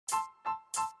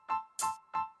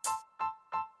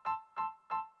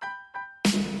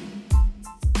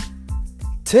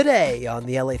Today on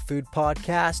the LA Food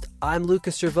Podcast, I'm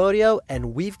Lucas Servodio,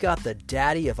 and we've got the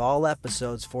daddy of all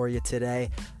episodes for you today.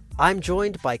 I'm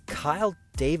joined by Kyle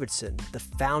Davidson, the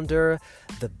founder,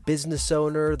 the business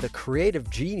owner, the creative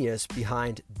genius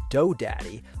behind Dough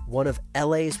Daddy, one of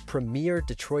LA's premier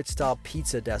Detroit-style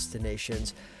pizza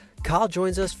destinations. Kyle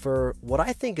joins us for what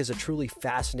I think is a truly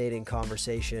fascinating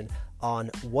conversation on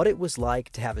what it was like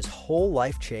to have his whole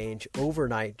life change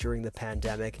overnight during the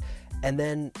pandemic and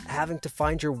then having to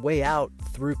find your way out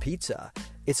through pizza.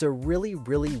 It's a really,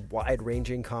 really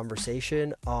wide-ranging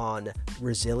conversation on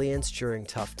resilience during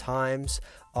tough times,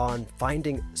 on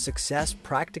finding success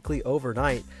practically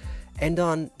overnight, and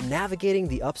on navigating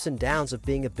the ups and downs of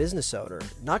being a business owner,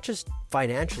 not just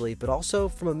financially, but also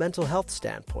from a mental health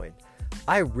standpoint.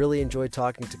 I really enjoyed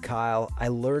talking to Kyle. I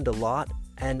learned a lot,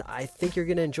 and I think you're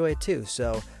going to enjoy it too.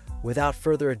 So without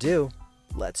further ado,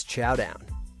 let's chow down.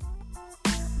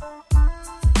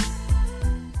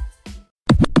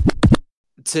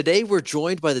 Today, we're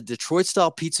joined by the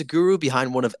Detroit-style pizza guru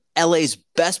behind one of LA's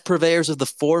best purveyors of the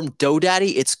form, Dough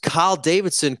Daddy. It's Kyle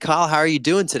Davidson. Kyle, how are you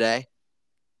doing today?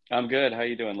 I'm good. How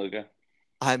you doing, Luca?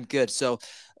 I'm good. So,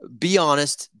 be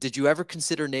honest, did you ever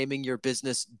consider naming your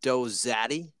business Dough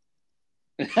Zaddy?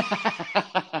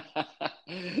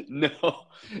 No,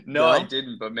 I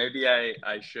didn't. But maybe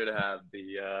I should have.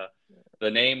 The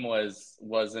name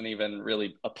wasn't even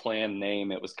really a planned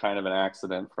name. It was kind of an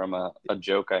accident from a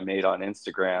joke I made on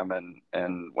Instagram,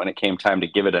 and when it came time to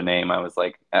give it a name, I was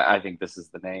like, I think this is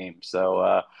the name.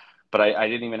 So, but I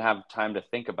didn't even have time to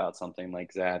think about something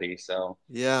like Zaddy. So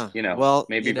Yeah, well,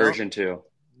 maybe version 2.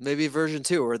 Maybe version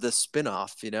 2 or the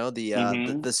spin-off.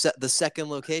 The second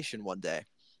location one day.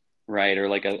 Right, or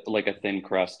like a thin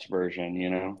crust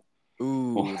version.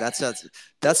 Ooh, that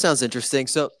sounds interesting.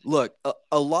 So, look,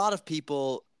 a lot of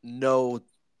people know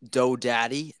Dough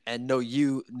Daddy and know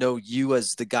you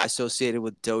as the guy associated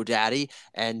with Dough Daddy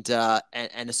and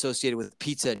associated with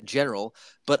pizza in general.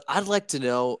 But I'd like to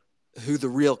know who the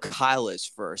real Kyle is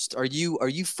first. Are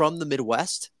you from the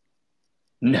Midwest?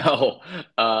 No,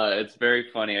 it's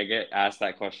very funny. I get asked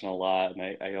that question a lot,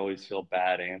 and I always feel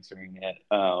bad answering it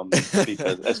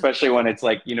because especially when it's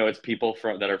like, it's people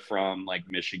that are from like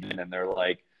Michigan, and they're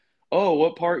like, oh,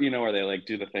 what part, or they like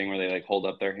do the thing where they like hold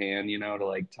up their hand, to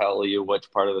like tell you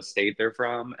which part of the state they're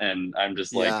from. And I'm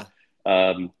just like,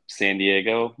 Yeah. San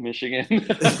Diego, Michigan.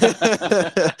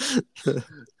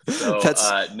 So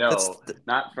no,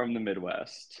 not from the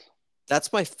Midwest.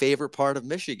 That's my favorite part of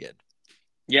Michigan.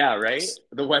 Yeah, right?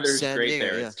 The weather's San great Diego,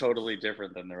 there. yeah. It's totally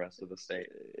different than the rest of the state.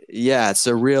 Yeah, it's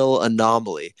a real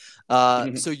anomaly.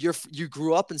 So you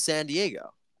grew up in San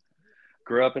Diego?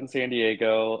 Grew up in San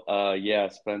Diego. Yeah,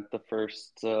 spent the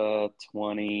first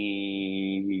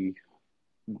 20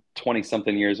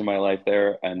 something years of my life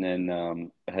there, and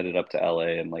then headed up to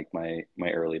LA in like my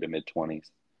early to mid 20s.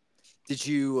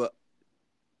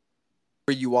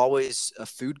 Were you always a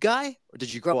food guy, or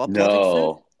did you grow up loving food?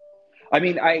 No. I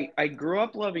mean, I grew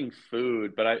up loving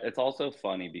food, but it's also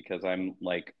funny because I'm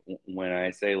like, when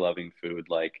I say loving food,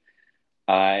 like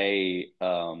I,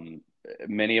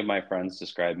 many of my friends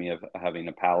describe me of having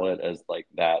a palate as like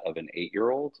that of an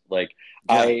 8-year-old. Like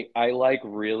Yeah. I like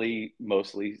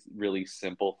mostly really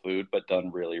simple food, but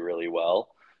done really, really well.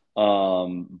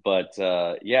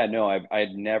 Yeah, no,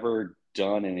 I'd never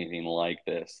done anything like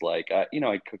this. Like, I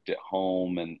cooked at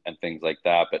home and things like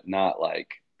that, but not like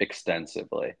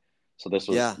extensively. So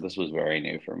Yeah. this was very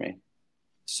new for me.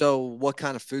 So what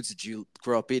kind of foods did you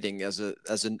grow up eating as a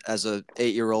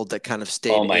 8-year-old that kind of Oh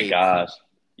stayed my 8? gosh.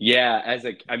 Yeah, as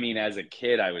a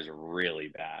kid I was really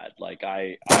bad. Like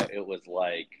I it was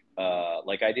like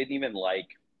I didn't even like,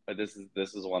 this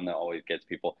is one that always gets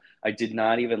people. I did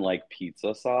not even like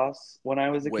pizza sauce when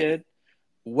I was a Wait. kid.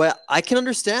 Well, I can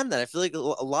understand that. I feel like a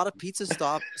lot of pizza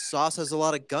sauce has a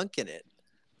lot of gunk in it.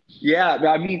 Yeah,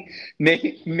 I mean,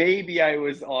 maybe I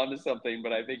was onto something,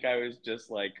 but I think I was just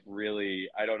like really,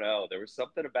 I don't know. There was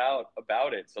something about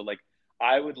it. So like,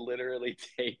 I would literally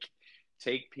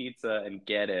take pizza and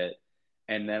get it,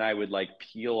 and then I would like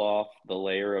peel off the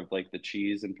layer of like the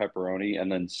cheese and pepperoni, and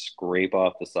then scrape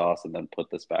off the sauce, and then put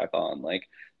this back on. Like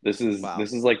Wow.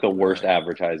 this is like the All worst right.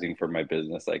 advertising for my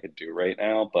business I could do right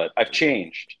now. But I've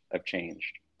changed. I've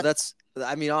changed.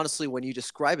 I mean, honestly, when you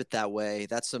describe it that way,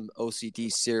 that's some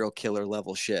OCD serial killer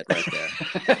level shit right there.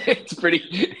 It's pretty.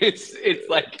 It's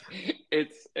like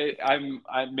I'm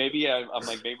maybe I'm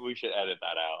like, maybe we should edit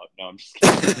that out. No, I'm just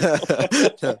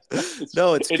kidding.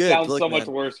 No, it's It good. sounds Look, so much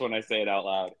man. worse when I say it out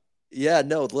loud. Yeah,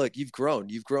 no, look, you've grown.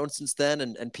 You've grown since then,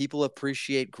 and people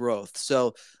appreciate growth.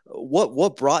 So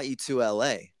what brought you to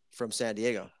LA from San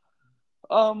Diego?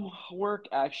 Work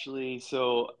actually.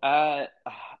 So at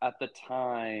the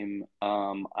time,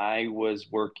 I was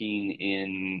working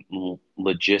in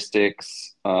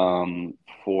logistics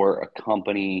for a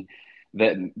company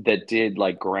that did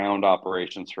like ground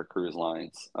operations for cruise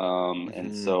lines. And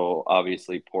Hmm. so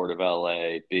obviously Port of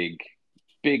LA,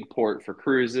 big port for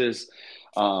cruises.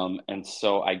 And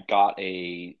so I got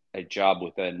a job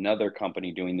with another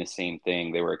company doing the same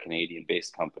thing. They were a Canadian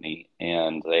based company,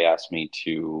 and they asked me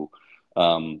to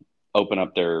um, open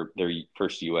up their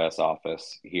first US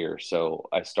office here. So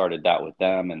I started that with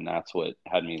them, and that's what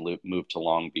had me move to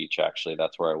Long Beach. Actually,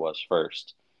 that's where I was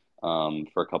first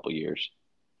for a couple years.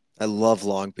 I love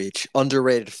Long Beach.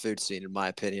 Underrated food scene, in my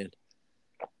opinion.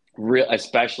 Real,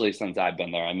 especially since I've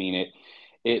been there. I mean,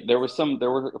 there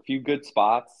were a few good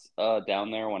spots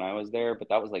down there when I was there, but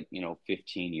that was like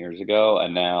 15 years ago,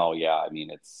 and now yeah, I mean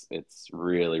it's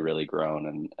really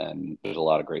grown, and there's a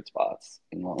lot of great spots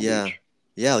in Long Yeah. Beach.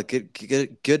 Yeah,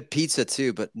 good pizza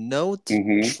too, but no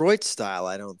Hmm. Detroit style,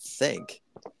 I don't think.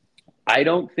 I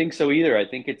don't think so either. I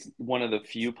think it's one of the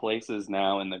few places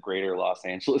now in the greater Los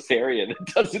Angeles area that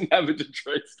doesn't have a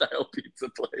Detroit style pizza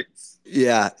place.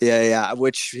 Yeah.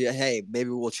 Which, yeah, hey, maybe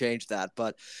we'll change that.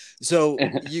 But so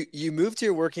you moved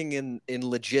here working in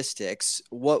logistics.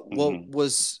 What Hmm.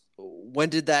 was when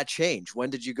did that change? When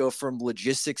did you go from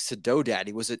logistics to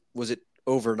GoDaddy? Was it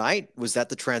overnight? Was that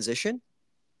the transition?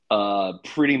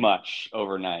 Pretty much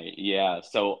overnight. Yeah.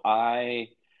 So a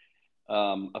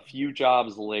few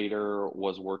jobs later,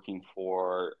 was working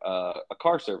for a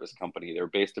car service company. They're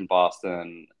based in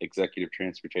Boston, executive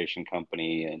transportation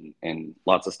company, and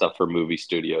lots of stuff for movie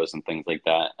studios and things like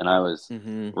that. And I was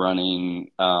Mm-hmm.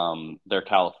 running their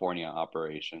California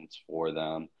operations for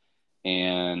them.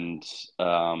 And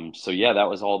so, yeah, that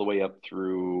was all the way up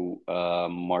through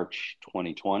March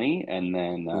 2020. And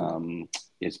then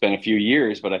it's been a few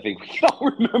years, but I think we can all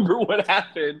remember what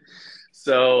happened.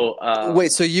 So,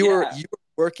 Wait, so you were yeah, you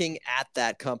were working at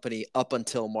that company up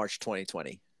until March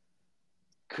 2020?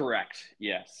 correct.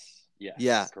 Yeah,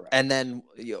 Yes, correct. and then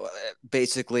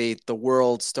basically the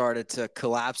world started to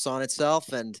collapse on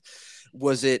itself. And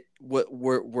was it what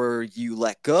were you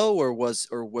let go, or was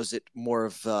it more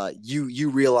of you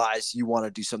realized you want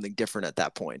to do something different at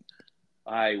that point?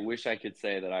 I wish I could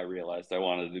say that I realized I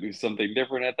wanted to do something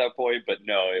different at that point, but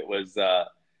no, it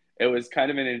was kind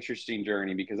of an interesting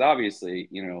journey because obviously,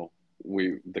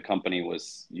 the company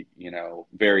was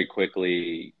very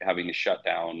quickly having to shut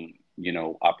down,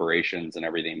 operations and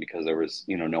everything because there was,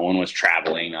 no one was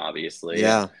traveling obviously,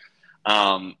 Yeah.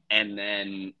 and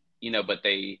then, but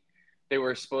they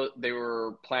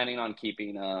were planning on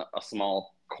keeping a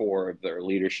small core of their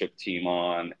leadership team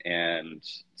on. And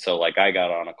so like I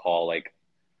got on a call like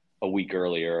a week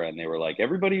earlier, and they were like,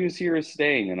 everybody who's here is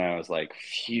staying. And I was like,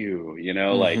 phew,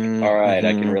 like, Mm-hmm. all right,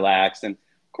 I can Mm-hmm. relax. And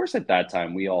of course, at that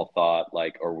time, we all thought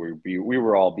like, or we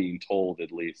were all being told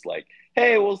at least like,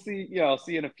 hey, we'll see,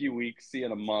 see you in a few weeks, see you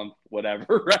in a month,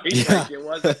 whatever, right? Yeah. Like it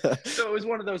wasn't. So it was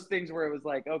one of those things where it was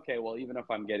like, okay, well, even if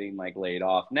I'm getting like laid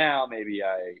off now, maybe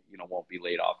I, won't be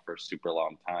laid off for a super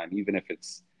long time, even if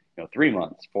it's 3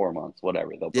 months, 4 months,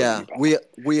 whatever, they'll bring me Yeah, back.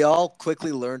 we all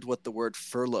quickly learned what the word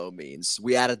furlough means.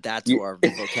 We added that Yeah, to our we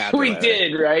vocabulary.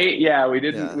 did, right? Yeah, Yeah. we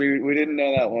didn't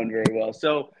know that one very well.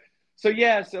 So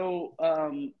yeah, so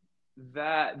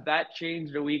that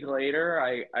changed a week later.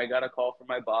 I got a call from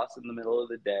my boss in the middle of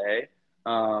the day.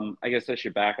 I guess I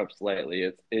should back up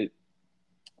slightly.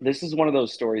 This is one of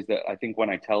those stories that I think when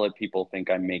I tell it, people think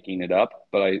I'm making it up,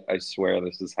 but I swear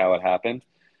this is how it happened.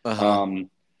 Uh-huh. Um,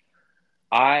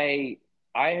 I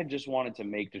I had just wanted to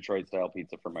make Detroit style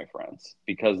pizza for my friends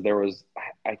because there was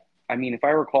I mean, if I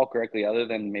recall correctly, other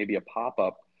than maybe a pop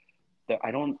up, that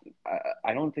I don't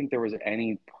think there was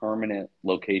any permanent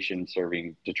location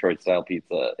serving Detroit style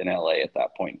pizza in LA at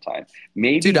that point in time. Dude,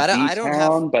 Maybe D I don't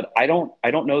have Town, but I don't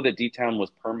know that D Town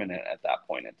was permanent at that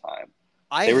point in time.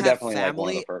 I They were have definitely like one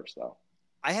of the family first though.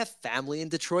 I have family in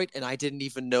Detroit, and I didn't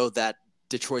even know that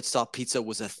Detroit style pizza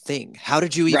was a thing. How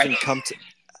did you even come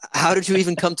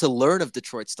to learn of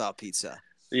Detroit style pizza?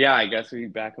 Yeah, I guess we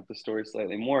back up the story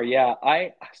slightly more. Yeah,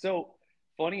 I so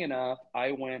funny enough,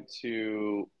 I went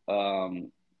to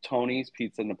Tony's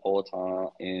Pizza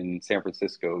Napolitana in San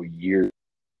Francisco years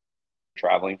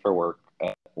traveling for work,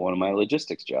 one of my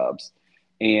logistics jobs.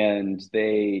 And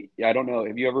I don't know,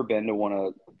 have you ever been to one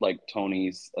of like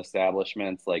Tony's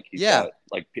establishments? Like he's Yeah, got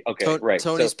like, okay, right.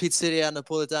 So Tony's Pizzeria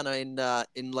Napolitana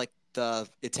in like the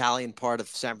Italian part of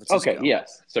San okay, Francisco,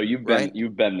 yes. So right?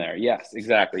 you've been there. Yes,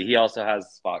 exactly. He also has a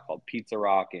spot called Pizza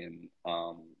Rock in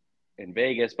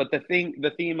Vegas. But the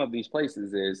theme of these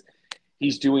places is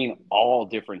he's doing all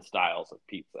different styles of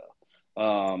pizza.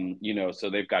 So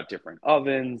they've got different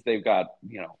ovens, they've got,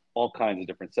 all kinds of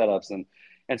different setups.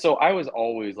 And so I was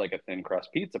always like a thin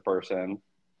crust pizza person,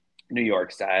 New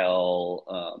York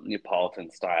style,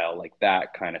 Neapolitan style, like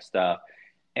that kind of stuff.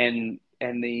 And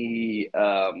the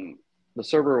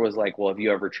server was like, "Well, have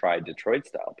you ever tried Detroit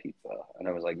style pizza?" And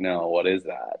I was like, "No, what is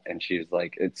that?" And she was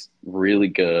like, "It's really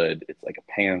good. It's like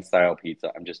a pan style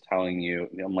pizza. I'm just telling you."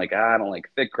 And I'm like, "I don't like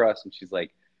thick crust." And she's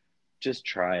like, "Just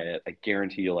try it. I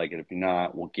guarantee you'll like it. If you're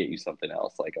not, we'll get you something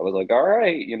else." Like I was like, "All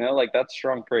right, like that's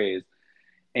strong praise."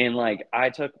 And like I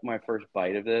took my first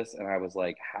bite of this and I was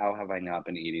like, how have I not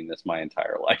been eating this my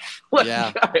entire life?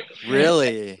 Yeah,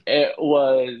 really. It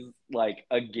was like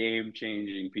a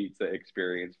game-changing pizza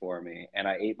experience for me. And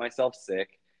I ate myself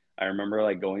sick. I remember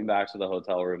like going back to the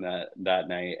hotel room that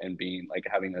night and being like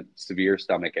having a severe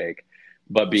stomach ache,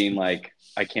 but being like,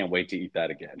 I can't wait to eat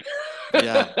that again.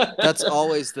 Yeah, that's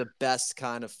always the best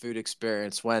kind of food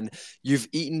experience when you've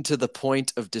eaten to the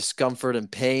point of discomfort and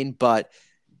pain, but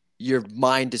your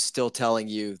mind is still telling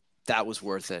you that was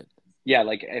worth it. Yeah,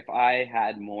 like if I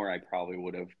had more, I probably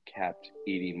would have kept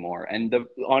eating more. And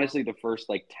honestly, the first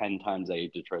like 10 times I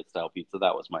ate Detroit style pizza,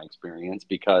 that was my experience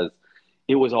because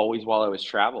it was always while I was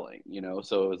traveling.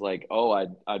 So it was like, oh,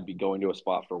 I'd be going to a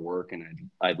spot for work and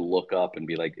I'd look up and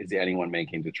be like, is anyone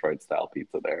making Detroit style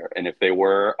pizza there? And if they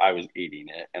were, I was eating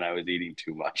it and I was eating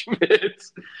too much of it.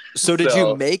 So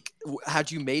So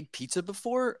had you made pizza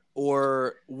before,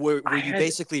 or were I you had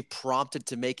basically prompted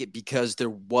to make it because there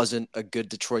wasn't a good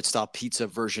Detroit style pizza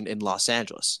version in Los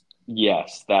Angeles?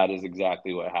 Yes, that is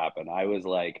exactly what happened. I was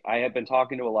like, I had been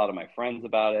talking to a lot of my friends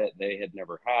about it. They had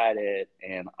never had it.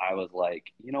 And I was like,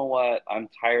 you know what? I'm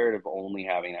tired of only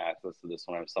having access to this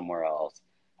when I'm somewhere else.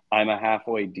 I'm a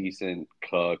halfway decent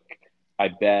cook. I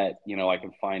bet, I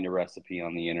can find a recipe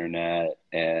on the internet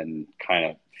and kind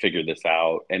of figure this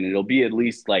out. And it'll be at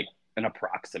least like an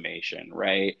approximation,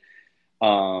 right?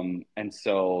 And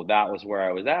so that was where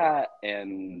I was at.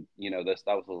 And, that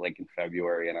was like in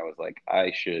February. And I was like,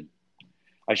 I should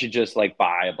just like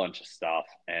buy a bunch of stuff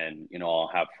and, I'll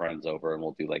have friends over and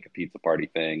we'll do like a pizza party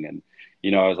thing. And,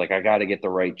 I was like, I got to get the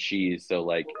right cheese. So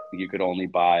like you could only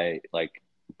buy like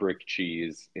brick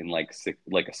cheese in like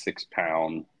a 6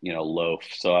 pound, loaf.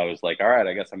 So I was like, all right,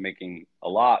 I guess I'm making a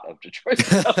lot of Detroit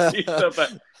style pizza,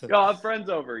 but I'll have friends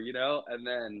over. And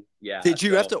then, yeah, Did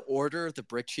you have so to order the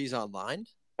brick cheese online?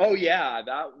 oh yeah,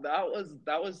 that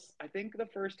was I think the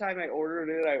first time I ordered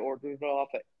it off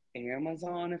of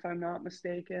Amazon if I'm not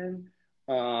mistaken.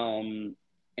 Um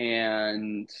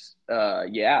and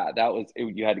yeah,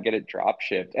 you had to get it drop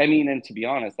shipped. I mean, and to be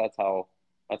honest, that's how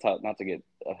not to get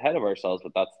ahead of ourselves,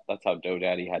 but that's how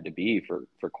GoDaddy had to be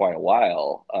for quite a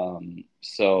while.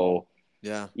 So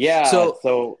Yeah. yeah, So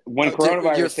so when your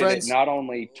coronavirus hit, it friends. not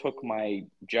only took my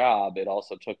job, it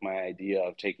also took my idea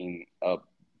of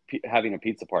having a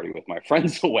pizza party with my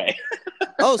friends away.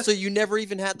 Oh, so you never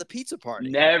even had the pizza party?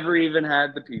 Never even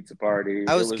had the pizza party.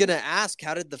 I It was was gonna ask,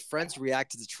 how did the friends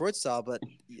react to Detroit style, but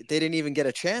they didn't even get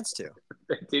a chance to.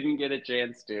 I didn't get a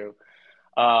chance to.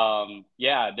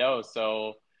 Yeah, no.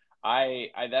 So I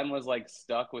then was like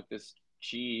stuck with this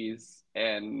cheese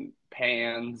and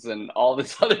pans and all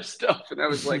this other stuff, and I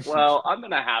was like, well, I'm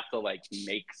gonna have to like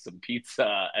make some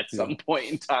pizza at Yeah. some point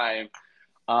in time.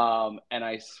 And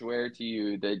I swear to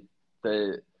you that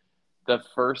the the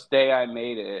first day I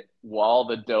made it, while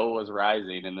the dough was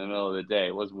rising in the middle of the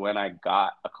day, was when I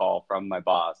got a call from my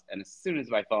boss. And as soon as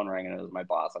my phone rang and it was my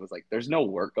boss, I was like, "There's no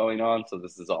work going on, so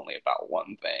this is only about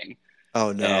one thing."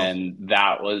 Oh no. And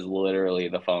that was literally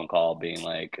the phone call, being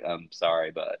like, "I'm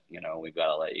sorry, but we've got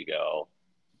to let you go."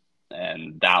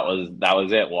 And that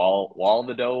was it. While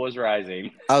the dough was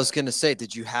rising. I was gonna say,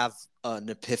 did you have an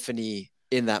epiphany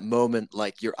in that moment?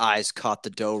 Like your eyes caught the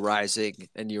dough rising,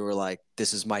 and you were like,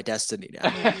 "This is my destiny now."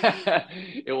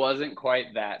 It wasn't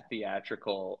quite that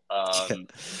theatrical,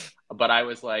 but I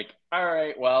was like, all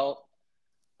right, well,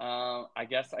 I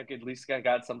guess I could at least I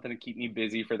got something to keep me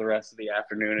busy for the rest of the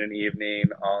afternoon and evening.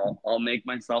 I'll make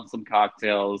myself some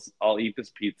cocktails. I'll eat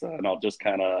this pizza, and I'll just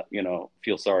kind of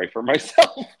feel sorry for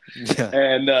myself. Yeah.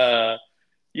 And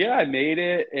yeah, I made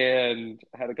it and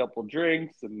had a couple of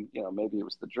drinks, and maybe it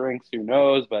was the drinks, who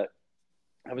knows? But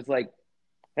I was like,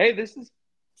 hey, this is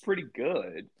pretty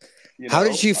good. You How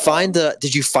did know, you find the?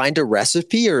 Did you find a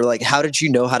recipe, or like how did you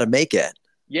know how to make it?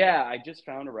 Yeah, I just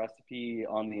found a recipe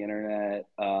on the internet.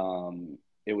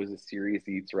 It was a Serious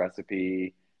Eats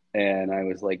recipe, and I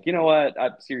was like, you know what?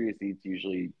 Serious Eats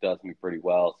usually does me pretty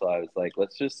well, so I was like,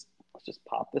 let's just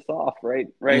pop this off right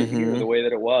here, Mm-hmm. the way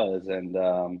that it was,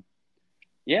 and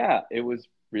yeah, it was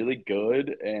really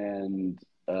good, and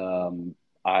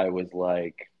I was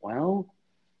like, well,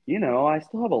 I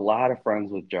still have a lot of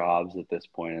friends with jobs at this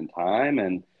point in time,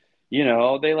 and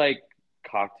they like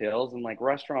cocktails, and like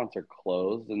restaurants are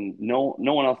closed, and no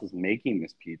one else is making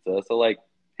this pizza. So like,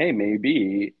 hey,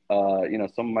 maybe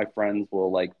some of my friends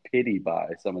will like pity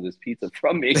buy some of this pizza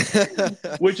from me,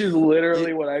 which is you,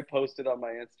 literally what I posted on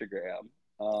my Instagram.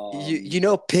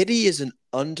 pity is an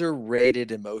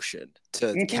underrated emotion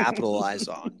to capitalize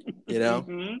on, you know?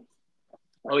 Mhm.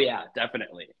 Oh yeah,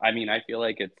 definitely. I mean, I feel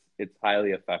like it's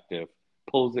highly effective.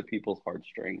 Pulls at people's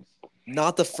heartstrings.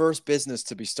 Not the first business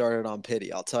to be started on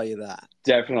pity, I'll tell you that.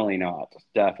 Definitely not.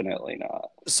 Definitely not.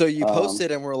 So you Um,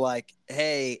 posted and we're like,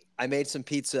 hey, I made some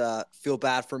pizza, feel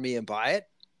bad for me and buy it?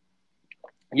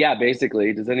 yeah,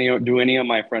 basically, do any of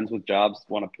my friends with jobs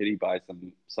want to pity buy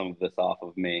some of this off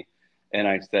of me? And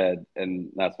I said,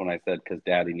 and that's when I said, because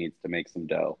Daddy needs to make some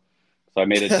dough. So I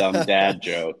made a dumb dad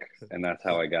joke, and that's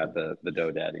how I got the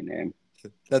Dough Daddy name.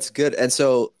 That's good. And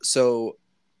so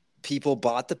people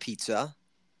bought the pizza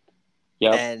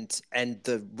Yep. and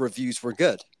the reviews were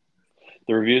good.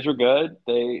 The reviews were good.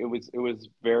 It was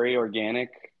very organic.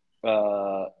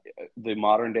 Uh, the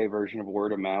modern day version of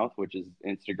word of mouth, which is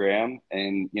Instagram,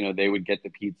 and they would get the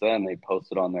pizza and they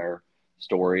post it on their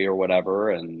story or whatever,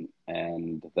 and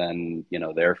then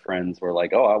their friends were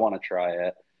like, "Oh, I want to try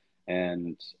it,"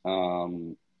 and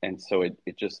so it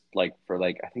just like for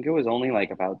like I think it was only like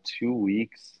about 2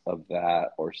 weeks of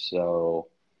that or so,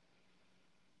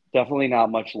 definitely not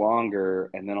much longer,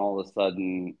 and then all of a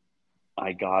sudden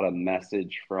I got a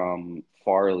message from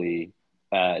Farley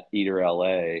at Eater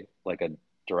LA, like a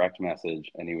direct message,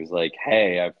 and he was like,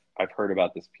 "Hey, I've heard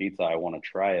about this pizza. I want to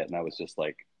try it." And I was just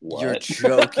like, You're "What?"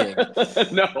 joking.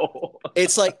 No.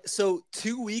 It's like, so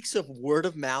 2 weeks of word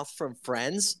of mouth from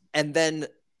friends, and then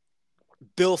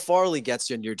Bill Farley gets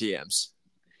you in your DMs.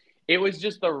 It was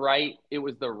the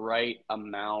right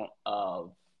amount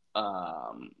of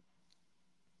um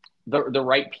the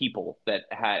right people that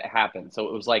had happened. So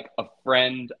it was like a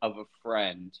friend of a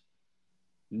friend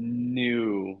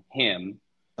knew him,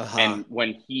 Uh-huh. and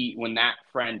when that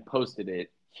friend posted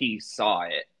it, he saw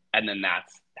it, and then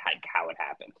that's like how it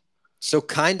happened. So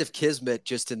kind of kismet,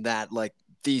 just in that, like,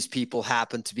 these people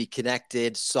happen to be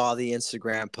connected, saw the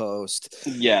Instagram post.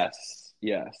 Yes,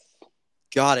 yes.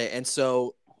 Got it. And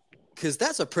so, because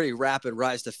that's a pretty rapid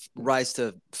rise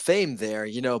to fame there.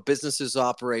 Businesses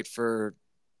operate for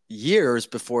years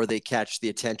before they catch the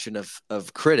attention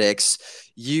of critics.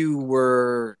 You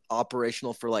were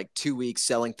operational for like 2 weeks,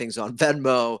 selling things on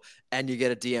Venmo, and you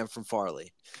get a DM from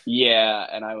Farley. Yeah,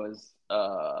 and I was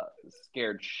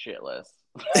scared shitless.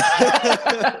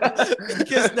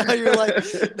 Because now you're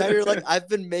like I've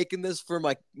been making this for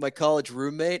my college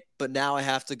roommate, but now I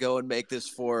have to go and make this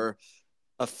for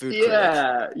a food critic.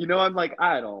 Yeah, I'm like,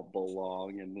 I don't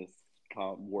belong in this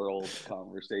world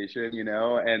conversation,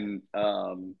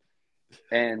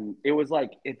 and it was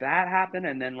like if that happened,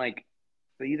 and then like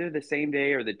either the same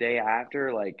day or the day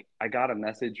after, like I got a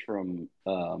message from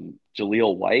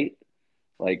Jaleel White,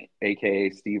 like AKA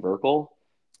Steve Urkel,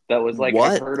 that was like, I've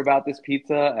What? heard about this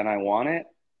pizza and I want it.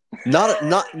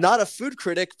 Not a food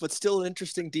critic, but still an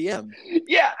interesting DM.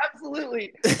 Yeah,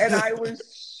 absolutely. And I was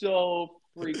so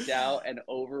freaked out and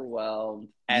overwhelmed. You,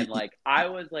 And like, I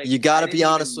was like, you got I to be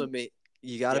didn't honest with even, me.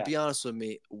 You got to yeah. be honest with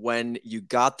me. When you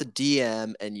got the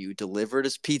DM and you delivered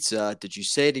his pizza, did you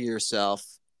say to yourself,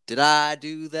 "Did I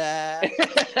do that?"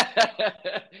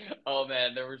 Oh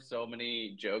man, there were so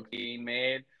many jokes being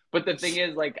made. But the thing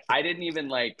is, like, I didn't even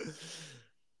like,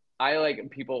 I like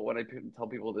people when I tell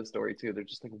people this story too, they're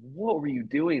just like, "What were you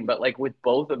doing?" But like with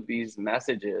both of these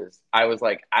messages, I was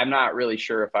like, I'm not really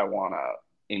sure if I want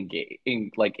to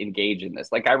engage in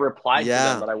this. Like I replied to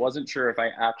them, Yeah. but I wasn't sure if I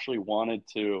actually wanted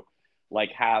to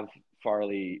like have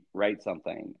Farley write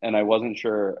something, and I wasn't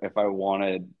sure if I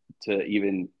wanted to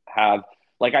even have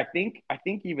like I think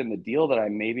even the deal that I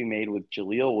maybe made with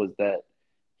Jaleel was that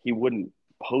he wouldn't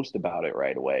post about it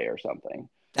right away or something.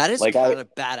 That is Like I kind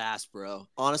of badass, bro.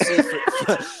 Honestly,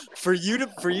 for you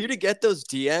to get those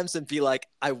DMs and be like,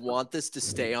 "I want this to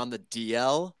stay on the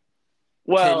DL."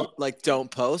 Can you well, like don't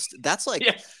post? That's like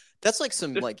yeah. that's like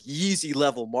some like Yeezy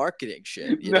level marketing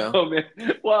shit, you No, know? man.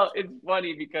 Well, it's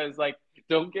funny because like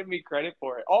don't give me credit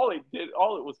for it. All it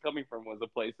was coming from was a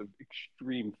place of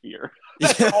extreme fear.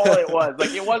 That's all it Yeah. was.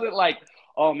 Like it wasn't like,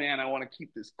 oh man, I want to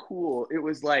keep this cool. It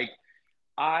was like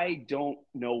I don't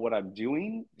know what I'm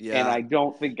doing and Yeah. I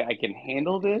don't think I can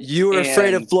handle this. You were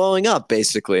afraid of And blowing up,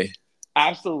 basically.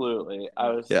 absolutely, I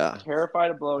was Yeah.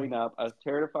 terrified of blowing up. I was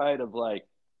terrified of like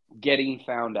getting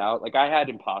found out. Like I had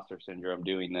imposter syndrome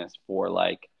doing this for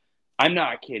like, I'm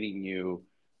not kidding you,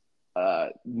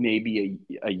 maybe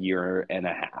a year and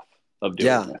a half of doing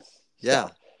Yeah. this Yeah.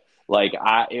 stuff. Like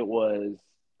I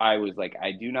was like,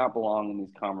 I do not belong in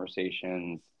these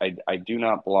conversations. I do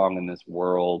not belong in this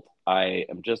world. I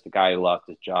am just a guy who lost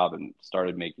his job and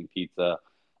started making pizza.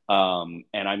 And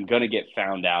I'm gonna get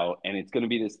found out, and it's gonna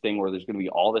be this thing where there's gonna be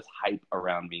all this hype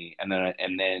around me, and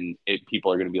then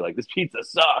people are gonna be like, "This pizza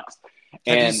sucks," Have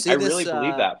you and I seen really this?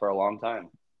 believed that for a long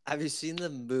time. Have you seen the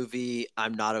movie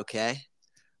I'm Not Okay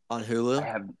on I Hulu?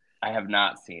 have I have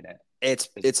not seen it. Is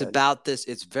it It's good? about this.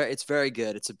 It's very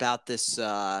good. It's about this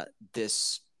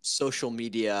social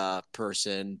media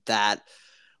person that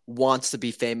wants to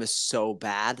be famous so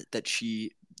bad that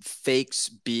she fakes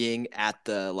being at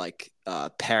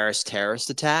the Paris terrorist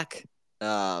attack.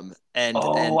 Oh, And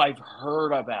I've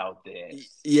heard about this.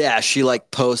 yeah, she like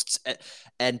posts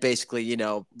and basically,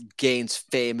 gains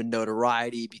fame and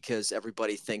notoriety because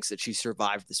everybody thinks that she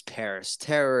survived this Paris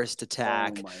terrorist Oh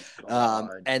attack. my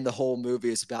God. And the whole movie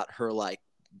is about her like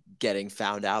getting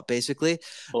found out, basically.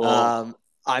 Oh, Um,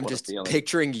 I'm what a just feeling.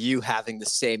 picturing you having the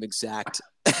same exact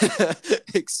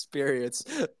experience,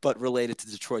 but related to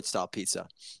Detroit style pizza.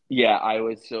 Yeah, I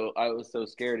was so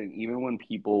scared, and even when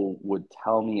people would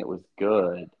tell me it was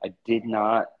good, I did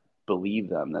not believe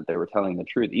them that they were telling the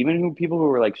truth. Even people who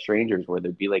were like strangers, where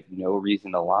there'd be like no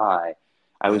reason to lie,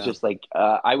 I was Yeah. just like,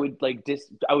 I would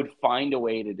find a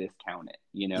way to discount it.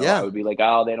 I Yeah. would be like,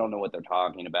 oh, they don't know what they're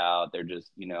talking about. They're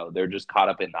just caught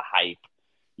up in the hype.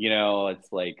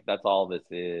 It's like that's all this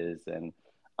is, and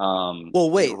Well,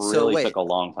 it wait. So really took wait. a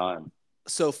long time.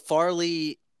 So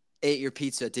Farley ate your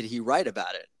pizza. Did he write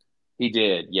about it He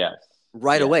did, yes,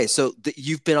 right yes. away? So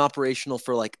you've been operational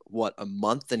for like what, a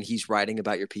month, and he's writing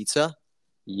about your pizza.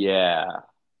 Yeah.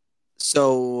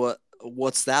 So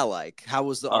what's that like? How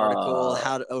was the article?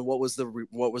 Uh, What was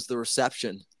the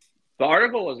reception? the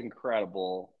article was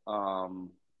incredible.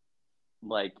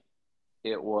 Like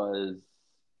it was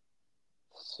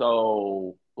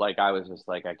so like I was just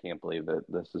like I can't believe that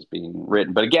this is being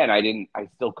written. But again, I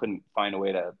still couldn't find a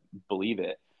way to believe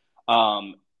it.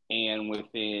 Um, and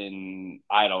within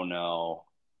I don't know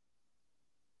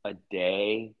a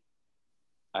day,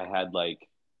 I had like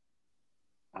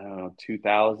I don't know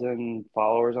 2,000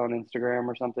 followers on Instagram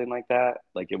or something like that.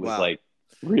 Like it was Wow. like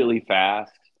really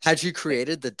fast. Had you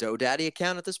created the GoDaddy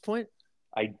account at this point?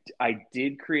 I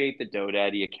did create the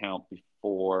GoDaddy account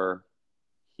before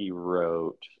he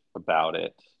wrote about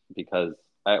it because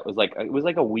it was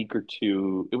like a week or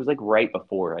two. It was like right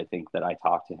before I think that I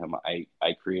talked to him.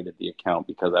 I created the account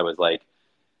because I was like,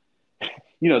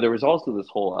 there was also this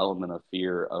whole element of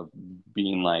fear of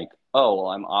being like, oh, well,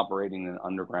 I'm operating an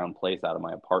underground place out of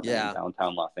my apartment in Yeah.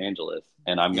 downtown Los Angeles,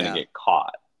 and I'm gonna Yeah. get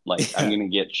caught. Like I'm Yeah. gonna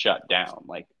get shut down.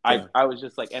 Like I Yeah. I was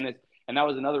just like, and that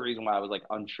was another reason why I was like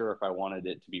unsure if I wanted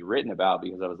it to be written about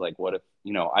because I was like, what if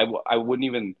I wouldn't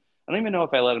even I don't even know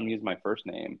if I let him use my first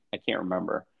name. I can't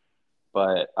remember,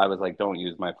 but I was like, don't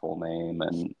use my full name,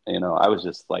 and I was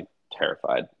just like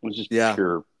terrified. It was just Yeah.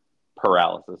 pure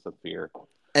paralysis of fear.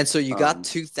 And so you got Um,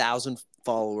 2,000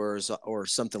 followers or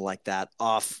something like that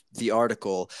off the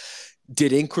article.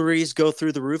 Did inquiries go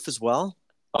through the roof as well?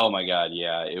 Oh my God,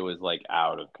 yeah, it was like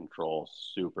out of control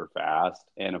super fast.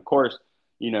 And of course,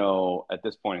 at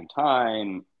this point in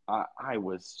time, I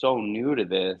was so new to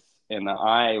this, and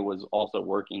I was also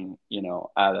working,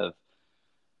 out of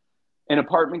an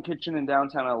apartment kitchen in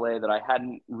downtown LA that I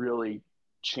hadn't really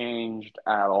changed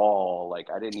at all. Like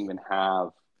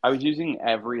I was using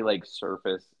every like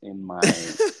surface in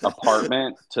my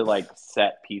apartment to like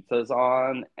set pizzas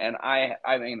on, and I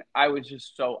mean I was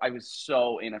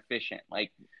so inefficient.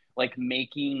 Like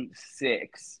making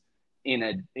six in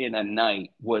a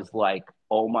night was like,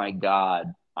 oh my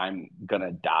God, I'm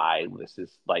gonna die. This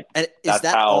is like And is that's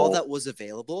that all how that was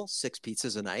available? Six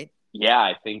pizzas a night? yeah,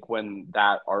 I think when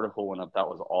that article went up, that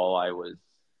was all I was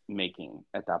making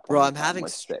at that Bro, point in I'm time having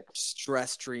was six.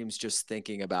 stress dreams just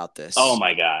thinking about Oh this.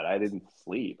 my God, I didn't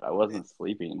sleep. I wasn't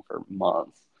sleeping for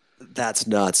months. That's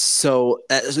nuts. So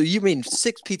you mean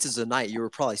six pizzas a night? You were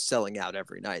probably selling out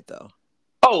every night, though.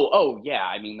 Oh yeah.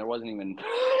 I mean, there wasn't even.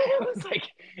 It was like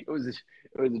it was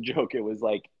a joke. It was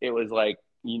like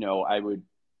I would.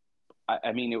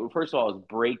 I mean, first of all, I was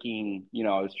breaking.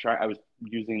 I was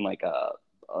using like a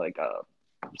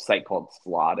site called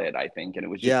Slotted, I think, and it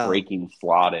was just Yeah. breaking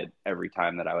Slotted every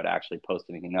time that I would actually post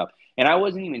anything up. And I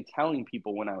wasn't even telling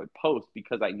people when I would post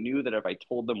because I knew that if I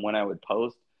told them when I would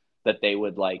post, that they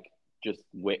would like just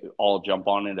all jump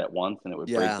on it at once and it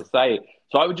would break Yeah. the site.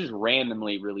 So I would just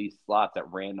randomly release slots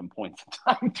at random points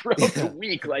in time throughout the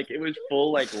week, like it was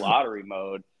full like lottery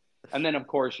mode. And then of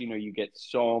course, you get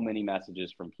so many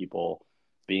messages from people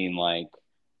being like,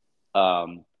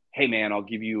 hey man, I'll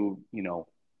give you,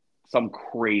 some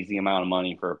crazy amount of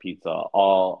money for a pizza.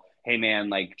 hey man,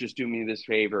 like just do me this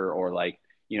favor, or like,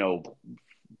 you know,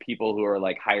 people who are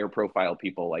like higher profile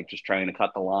people, like just trying to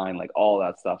cut the line, like all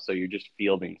that stuff. So you're just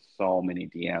fielding so many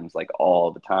DMs like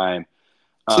all the time.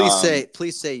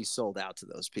 Please say you sold out to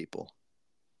those people.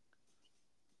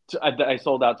 I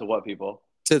sold out to what people?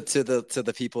 To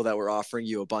the people that were offering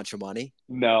you a bunch of money.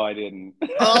 No, I didn't.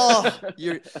 Oh,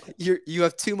 you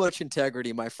have too much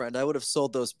integrity, my friend. I would have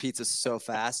sold those pizzas so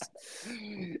fast.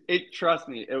 Trust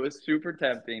me, it was super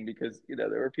tempting because there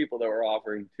were people that were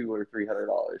offering $200 or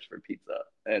 $300 for pizza,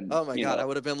 and Oh my God, I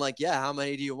would have been like, yeah, how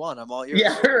many do you want? I'm all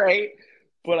yeah, yours. right.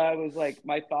 But I was like,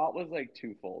 my thought was like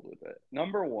twofold with it.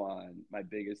 Number one, my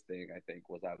biggest thing I think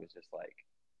was I was just like,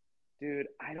 dude,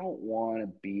 I don't want to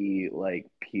be like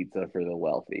pizza for the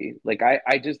wealthy. Like I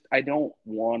don't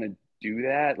want to do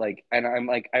that. Like, and I'm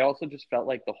like, I also just felt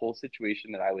like the whole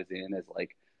situation that I was in as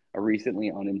like a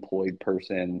recently unemployed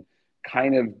person,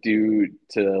 kind of due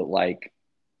to like,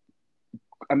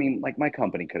 I mean, like my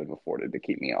company could have afforded to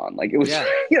keep me on. Like it was, Yeah.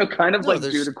 kind of No, like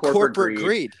due there's to corporate corporate greed.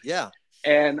 greed. Yeah.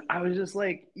 And I was just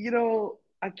like,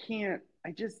 I can't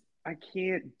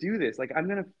do this. Like, I'm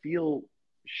going to feel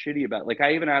shitty about it. Like,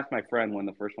 I even asked my friend when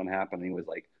the first one happened, he was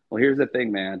like, well, here's the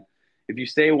thing, man. If you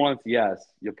say once yes,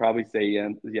 you'll probably say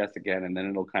yes again, and then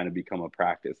it'll kind of become a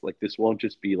practice. Like, this won't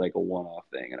just be like a one off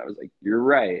thing. And I was like, you're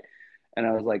right. And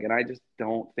I was like, and I just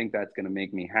don't think that's going to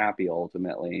make me happy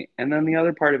ultimately. And then the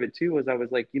other part of it too was I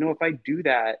was like, if I do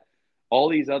that, all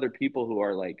these other people who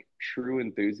are like true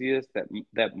enthusiasts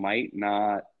that might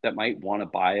want to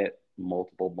buy it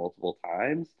multiple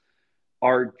times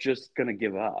are just going to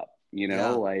give up,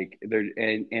 Yeah. like they're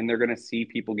going to see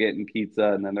people getting pizza,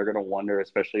 and then they're going to wonder,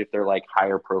 especially if they're like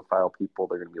higher profile people,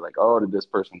 they're going to be like, oh, did this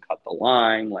person cut the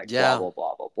line, like blah Yeah. blah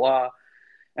blah blah blah.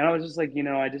 And I was just like,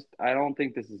 I don't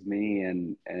think this is me,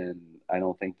 and I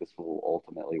don't think this will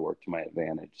ultimately work to my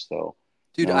advantage. So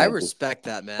Dude, no, I I just respect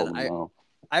that, man. told them I no.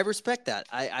 I respect that.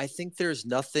 I think there's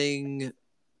nothing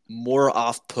more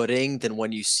off-putting than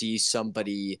when you see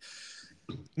somebody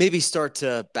maybe start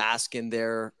to bask in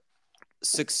their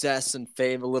success and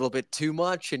fame a little bit too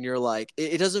much, and you're like,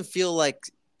 it doesn't feel like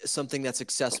something that's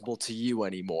accessible to you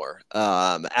anymore,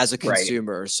 as a Right,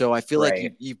 consumer. So I feel like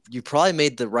right. you probably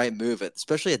made the right move,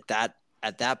 especially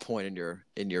at that point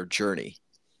in your journey.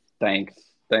 Thanks.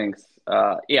 Thanks.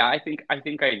 Yeah, I think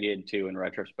I did too in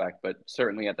retrospect, but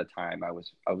certainly at the time I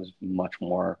was much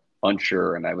more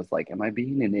unsure, and I was like, am I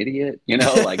being an idiot?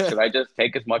 Like, should I just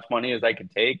take as much money as I can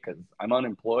take because I'm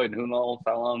unemployed and who knows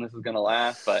how long this is going to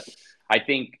last? But I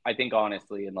think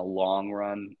honestly, in the long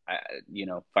run,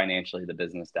 financially, the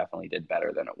business definitely did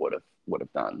better than it would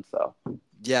have done. So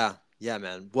Yeah, yeah,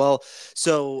 man. Well,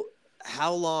 so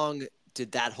how long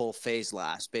did that whole phase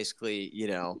last? Basically,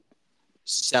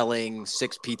 selling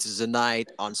six pizzas a night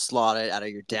on slotted out of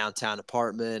your downtown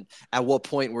apartment. At what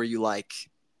point were you like,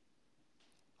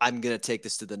 I'm gonna take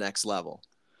this to the next level?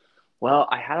 well,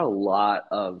 I had a lot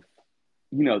of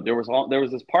there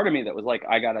was this part of me that was like,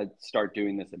 I gotta start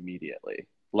doing this immediately.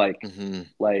 Mm-hmm.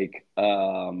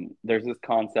 There's this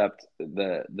concept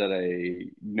that I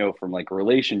know from like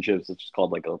relationships, it's just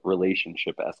called like a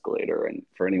relationship escalator. And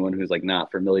for anyone who's like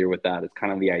not familiar with that, it's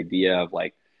kind of the idea of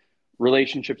like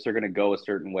relationships are going to go a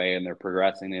certain way and they're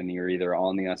progressing, and you're either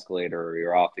on the escalator or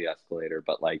you're off the escalator,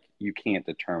 but like you can't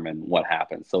determine what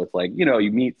happens. So it's like,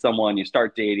 you meet someone, you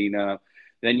start dating them,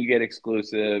 then you get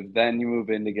exclusive, then you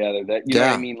move in together, that, you know what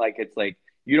I Yeah, mean? Like, it's like,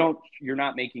 you're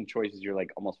not making choices. You're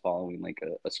like almost following like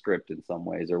a script in some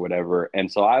ways or whatever.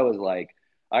 And so I was like,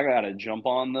 I got to jump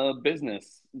on the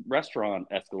business restaurant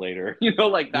escalator,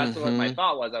 like that's what my mm-hmm.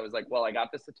 thought was. I was like, well, I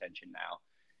got this attention now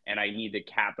and I need to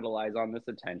capitalize on this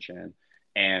attention.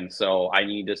 And so I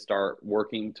need to start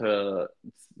working to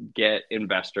get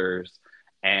investors.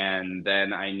 And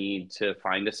then I need to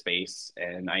find a space,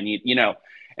 and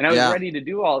and I was Yeah, ready to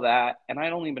do all that. And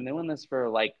I'd only been doing this for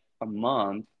like a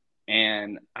month,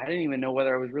 and I didn't even know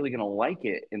whether I was really going to like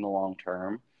it in the long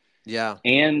term. yeah,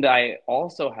 And I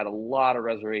also had a lot of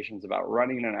reservations about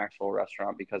running an actual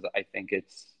restaurant because I think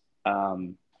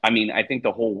I think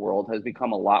the whole world has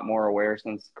become a lot more aware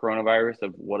since coronavirus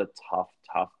of what a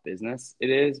tough business it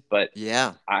is. But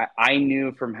yeah, I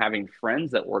knew from having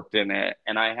friends that worked in it,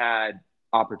 and I had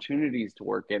opportunities to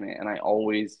work in it, and I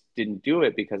always didn't do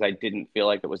it because I didn't feel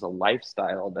like it was a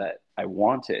lifestyle that I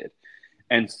wanted.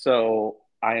 And so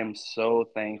I am so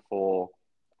thankful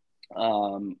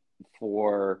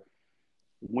for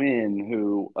Win,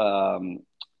 who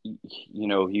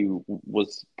he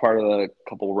was part of the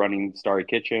couple running Starry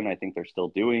Kitchen. I think they're still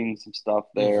doing some stuff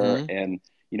there, mm-hmm. and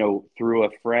through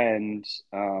a friend,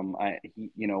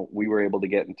 we were able to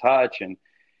get in touch, and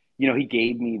he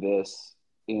gave me this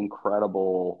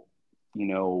incredible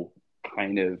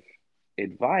kind of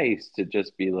advice to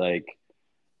just be like,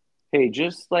 hey,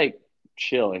 just like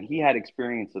chill. And he had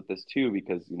experience with this too,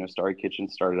 because, Starry Kitchen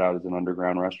started out as an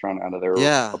underground restaurant out of their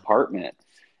Yeah. apartment.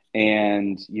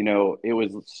 And, it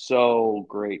was so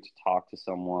great to talk to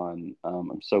someone.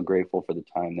 I'm so grateful for the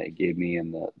time that he gave me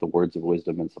and the words of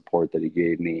wisdom and support that he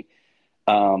gave me.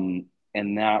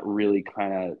 And that really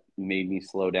kind of made me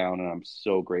slow down. And I'm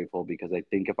so grateful, because I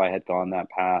think if I had gone that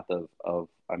path of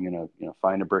I'm going to,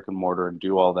 find a brick and mortar and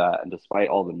do all that, and despite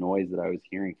all the noise that I was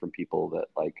hearing from people that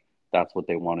like, that's what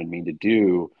they wanted me to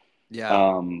do, Yeah.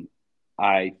 um,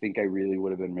 I think I really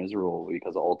would have been miserable,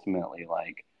 because ultimately,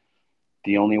 like,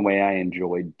 the only way I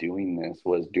enjoyed doing this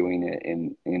was doing it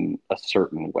in a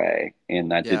certain way,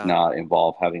 and that did Yeah. not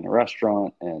involve having a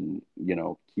restaurant and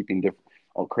keeping different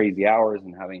all crazy hours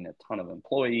and having a ton of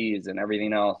employees and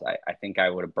everything else. I think I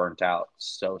would have burnt out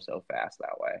so fast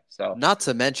that way. So Not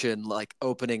to mention, like,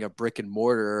 opening a brick and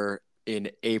mortar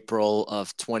in April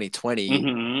of 2020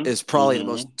 mm-hmm, is probably the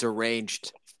mm-hmm. most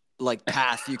deranged like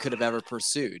path you could have ever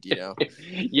pursued, you know?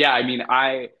 Yeah, I mean,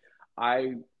 I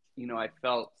I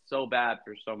felt so bad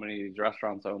for so many of these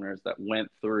restaurants owners that went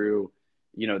through,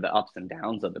 the ups and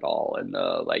downs of it all, and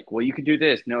like, well, you could do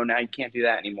this, no, now you can't do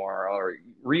that anymore, or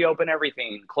reopen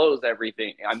everything, close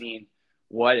everything. I mean,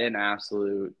 what an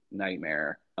absolute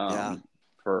nightmare, Yeah.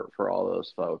 for all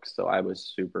those folks. So I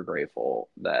was super grateful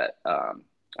that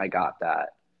I got that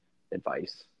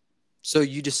advice. So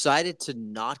you decided to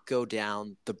not go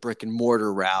down the brick and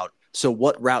mortar route. So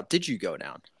what route did you go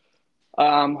down?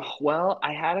 Well,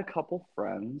 I had a couple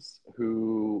friends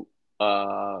who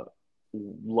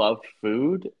loved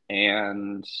food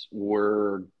and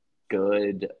were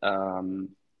good.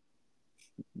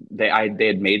 They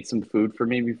had made some food for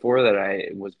me before that I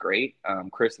was great.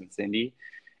 Chris and Cindy,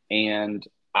 and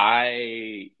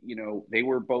they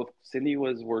were both. Cindy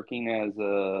was working as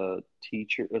a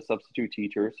teacher, a substitute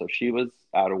teacher, so she was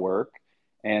out of work,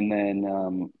 and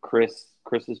then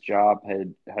Chris's job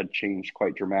had changed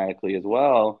quite dramatically as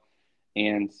well,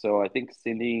 and so I think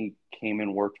Cindy came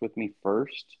and worked with me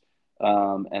first,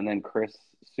 and then Chris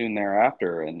soon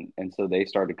thereafter, and so they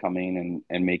started coming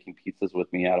and making pizzas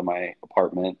with me out of my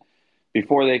apartment.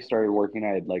 Before they started working, I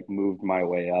had like moved my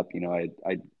way up.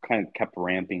 I kind of kept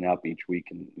ramping up each week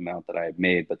in the amount that I had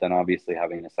made, but then obviously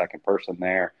having a second person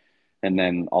there, and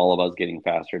then all of us getting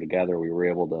faster together, we were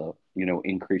able to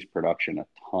increase production a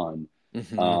ton.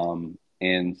 Mm-hmm.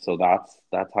 And so that's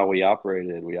how we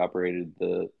operated. We operated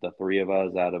the three of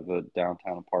us out of a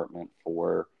downtown apartment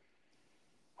for,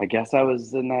 I guess I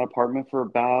was in that apartment for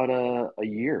about a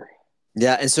year.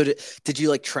 Yeah, and so did you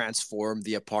like transform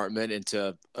the apartment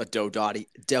into a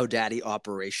DoDaddy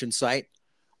operation site?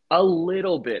 A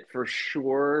little bit for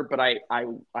sure, but I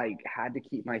had to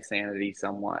keep my sanity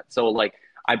somewhat. So like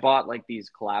I bought like these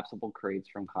collapsible crates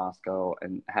from Costco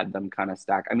and had them kind of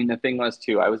stack. I mean, the thing was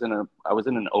too, I was in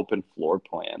an open floor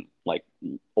plan, like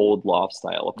old loft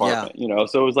style Yeah. apartment,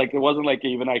 So it was like it wasn't like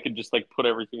even I could just like put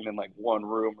everything in like one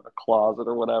room or a closet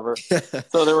or whatever.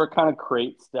 So there were kind of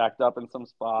crates stacked up in some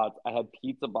spots. I had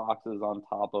pizza boxes on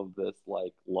top of this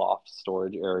like loft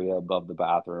storage area above the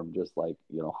bathroom, just like,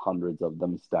 hundreds of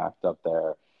them stacked up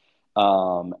there.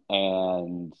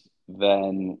 And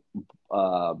then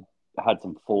uh, had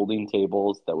some folding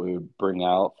tables that we would bring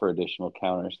out for additional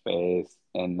counter space.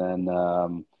 And then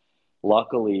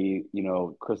luckily,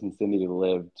 Chris and Cindy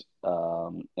lived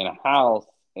in a house,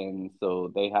 and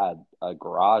so they had a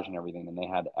garage and everything, and they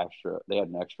had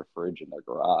an extra fridge in their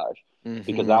garage, because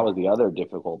Mm-hmm. that was the other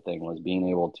difficult thing, was being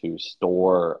able to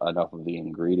store enough of the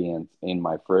ingredients in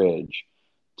my fridge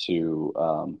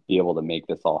to be able to make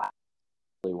this all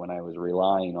happen when I was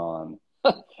relying on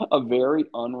a very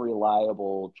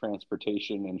unreliable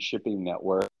transportation and shipping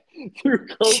network through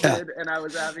Yeah. COVID, and I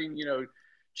was having,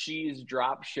 cheese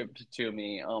drop shipped to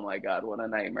me. Oh my God, what a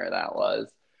nightmare that was.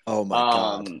 Oh my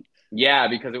God. Um, yeah,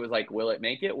 because it was like, will it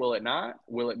make it? Will it not?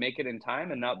 Will it make it in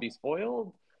time and not be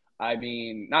spoiled? I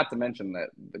mean, not to mention that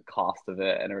the cost of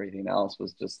it and everything else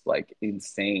was just like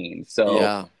insane. So,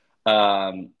 Yeah.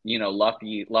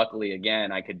 luckily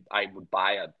again, I would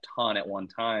buy a ton at one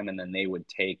time, and then they would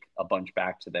take a bunch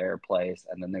back to their place,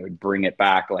 and then they would bring it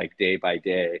back like day by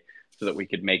day so that we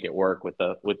could make it work with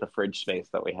the fridge space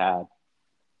that we had.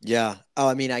 Yeah. Oh,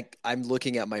 I mean, I'm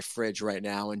looking at my fridge right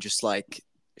now and just like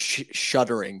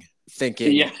shuddering,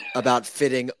 thinking Yeah. about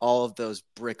fitting all of those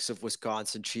bricks of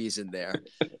Wisconsin cheese in there.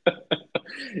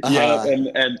 Yeah,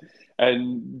 Uh,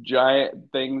 and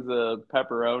giant things of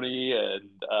pepperoni and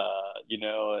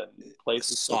and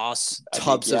places. Sauce, I mean,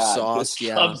 tubs of yeah, sauce. just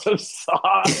Yeah. tubs of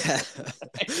sauce.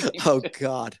 Oh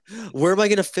God, where am I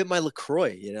gonna fit my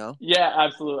LaCroix? Yeah,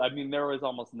 absolutely. I mean,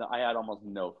 I had almost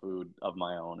no food of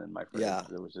my own in my fridge. Yeah,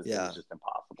 It yeah. was just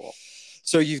impossible.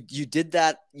 So you did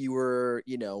that. You were,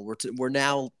 we're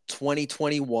now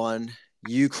 2021.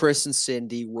 You, Chris, and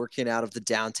Cindy working out of the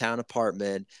downtown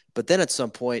apartment, but then at some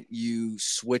point you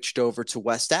switched over to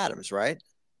West Adams, right?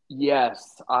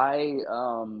 Yes,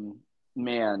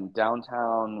 man,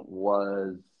 downtown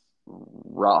was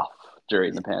rough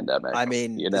during the pandemic, I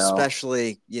mean, you know.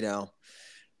 especially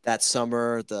that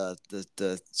summer,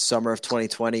 the summer of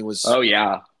 2020 was. Oh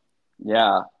yeah.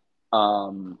 Yeah.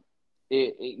 Um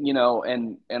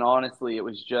and honestly it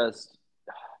was just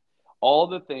all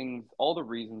the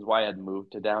reasons why I'd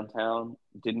moved to downtown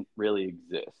didn't really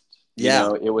exist.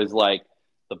 Yeah, It was like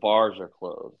the bars are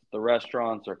closed, the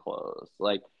restaurants are closed,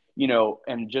 like,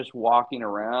 and just walking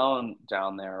around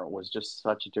down there was just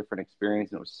such a different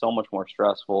experience and it was so much more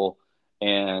stressful.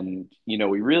 And,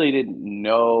 we really didn't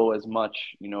know as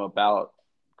much, about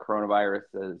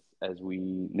coronavirus as we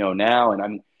know now.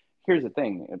 And here's the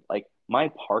thing, like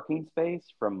my parking space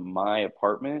from my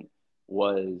apartment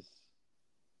was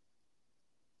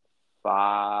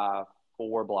 4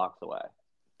 blocks away.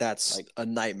 that's Like, a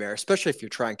nightmare, especially if you're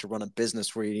trying to run a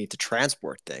business where you need to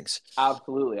transport things.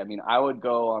 absolutely. I mean, I would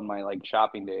go on my like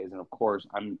shopping days, and of course,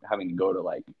 I'm having to go to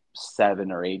like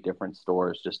 7 or 8 different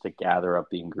stores just to gather up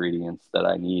the ingredients that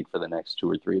I need for the next 2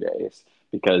 or 3 days.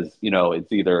 Because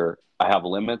it's either I have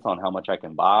limits on how much I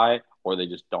can buy, or they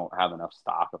just don't have enough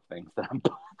stock of things that I'm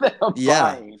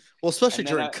Yeah, buying. well, especially And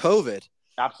then during COVID.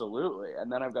 absolutely,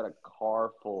 and then I've got a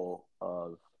car full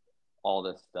of all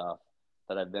this stuff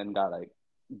that I've then got to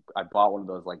I bought one of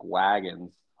those like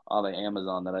wagons on the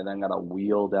Amazon that I then got to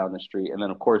wheel down the street. And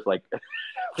then of course, like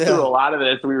through Yeah. a lot of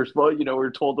this, we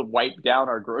were told to wipe down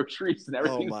our groceries and Oh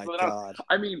everything. my So then God.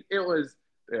 I mean, it was,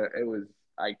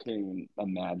 I can't even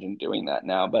imagine doing that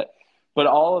now, but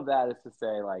all of that is to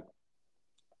say, like,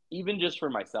 even just for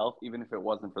myself, even if it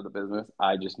wasn't for the business,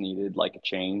 I just needed like a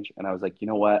change. And I was like, you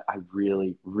know what? I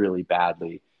really, really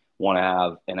badly want to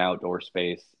have an outdoor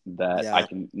space that I Yeah.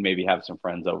 can maybe have some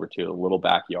friends over to, a little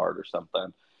backyard or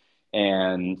something.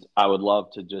 And I would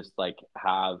love to just like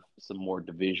have some more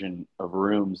division of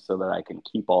rooms so that I can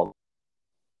keep all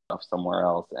stuff somewhere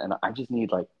else. And I just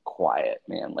need like quiet,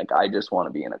 man. Like I just want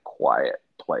to be in a quiet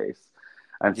place.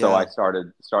 And so I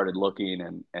Yeah. started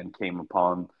looking and came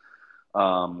upon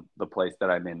the place that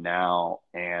I'm in now,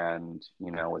 and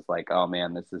was like, oh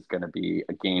man, this is going to be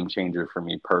a game changer for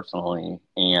me personally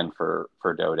and for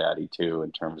GoDaddy too,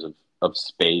 in terms of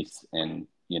space and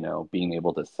being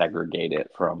able to segregate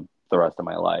it from the rest of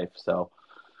my life. So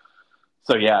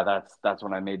yeah, that's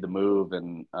when I made the move,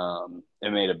 and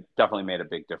it definitely made a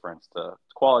big difference to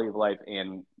quality of life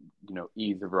and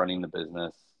ease of running the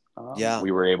business. Yeah.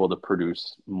 We were able to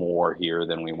produce more here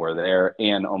than we were there,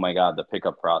 and oh my god, the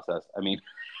pickup process. I mean,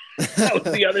 that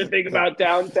was the other thing about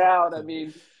downtown. I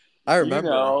mean, I remember.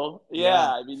 yeah.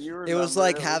 Yeah. I mean, you It was remember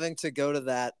like it was. having to go to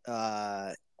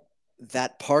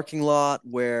that parking lot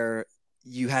where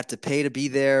you had to pay to be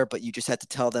there, but you just had to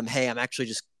tell them, "Hey, I'm actually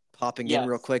just popping in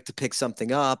real Yes, quick to pick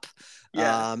something up."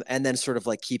 yes, And then sort of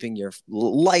like keeping your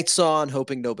lights on,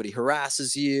 hoping nobody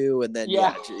harasses you, and then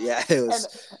yeah, yeah, it and was.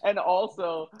 and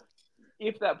also,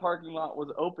 if that parking lot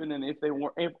was open and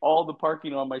if all the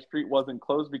parking on my street wasn't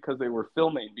closed because they were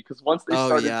filming, because once they Oh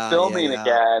started yeah, yeah, filming yeah.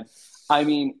 again, I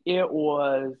mean, it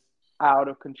was out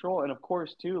of control. And of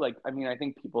course too, like, I mean, I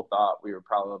think people thought we were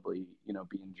probably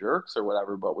being jerks or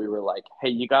whatever, but we were like, hey,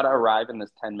 you got to arrive in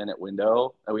this 10-minute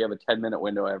window, and we have a 10-minute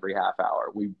window every half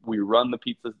hour. We run the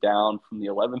pizzas down from the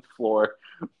 11th floor.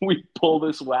 We pull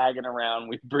this wagon around,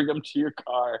 we bring them to your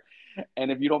car,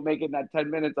 and if you don't make it in that 10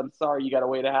 minutes, I'm sorry, you got to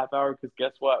wait a half hour, because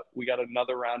guess what? We got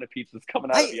another round of pizzas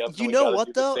coming out of the oven, and You we know got to do what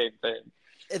the though? same thing.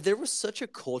 There was such a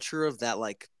culture of that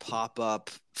like pop-up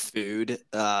food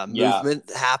Yeah,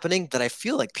 movement happening that I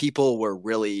feel like people were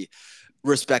really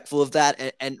respectful of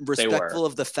that, and they were. respectful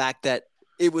of the fact that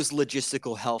it was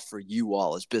logistical hell for you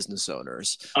all as business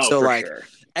owners. Oh, So for like, sure.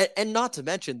 and not to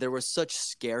mention there was such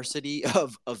scarcity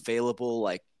of available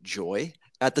like joy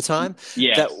at the time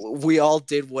that Yes. we all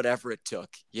did whatever it took,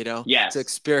 to Yes.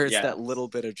 experience that Yes. little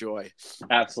bit of joy.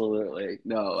 Absolutely.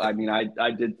 No, I mean,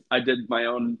 I did my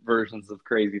own versions of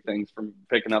crazy things from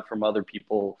picking up from other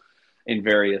people in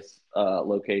various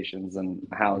locations and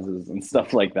houses and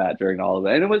stuff like that during all of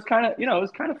it. And it was kind of, it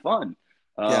was kind of fun.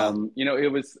 Yeah.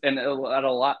 It was, and at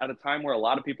a time where a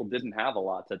lot of people didn't have a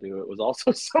lot to do, it was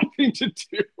also something to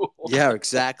do. Yeah,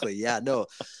 exactly. Yeah, no,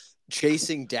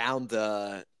 chasing down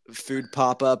the food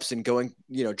pop-ups and going,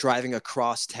 driving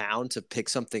across town to pick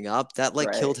something up, that like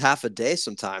Right. killed half a day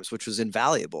sometimes, which was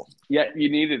invaluable. Yeah, you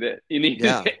needed it. You needed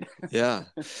Yeah. it. Yeah.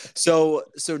 So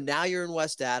now you're in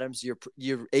West Adams,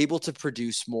 you're able to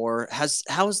produce more. How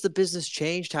has the business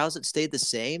changed? How has it stayed the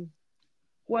same?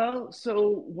 Well,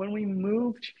 so when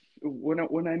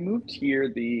I moved here,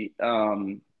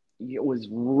 it was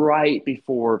right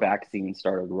before vaccines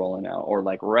started rolling out, or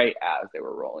like right as they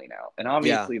were rolling out, and Yeah.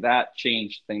 obviously that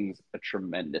changed things a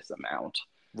tremendous amount.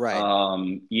 Right.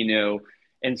 Um, you know,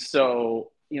 and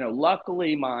so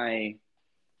luckily my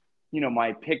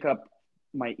pickup,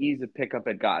 my ease of pickup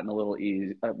had gotten a little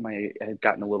easy, had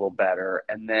gotten a little better,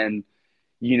 and then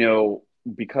you know,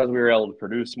 because we were able to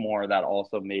produce more, that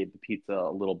also made the pizza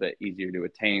a little bit easier to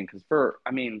attain. Because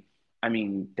I mean,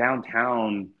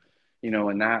 downtown,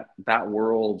 in that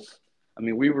world, I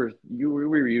mean, we were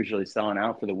usually selling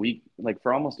out for the week, like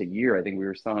for almost a year. I think we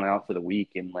were selling out for the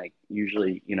week in like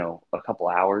usually, a couple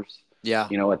hours, Yeah.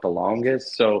 at the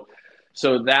longest. So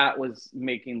that was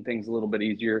making things a little bit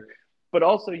easier, but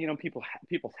also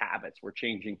people's habits were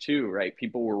changing too, right?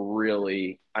 People were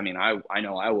really, I mean, I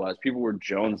know I was, people were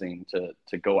jonesing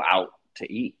to go out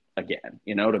to eat again,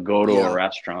 to go to a Yeah.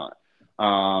 restaurant.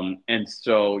 And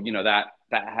so that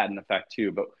had an effect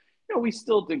too, but we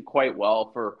still did quite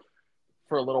well for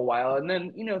a little while, and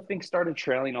then things started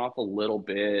trailing off a little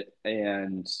bit,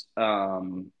 and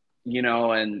and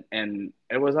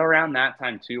it was around that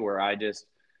time too where I just,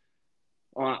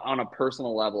 on a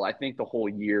personal level, I think the whole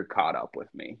year caught up with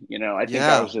me. I think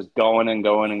I Yeah. was just going and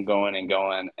going and going and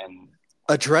going, and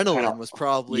kind Adrenaline of, was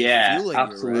probably yeah, fueling you, right?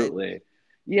 absolutely.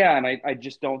 Yeah. And I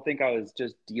just don't think I was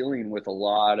just dealing with a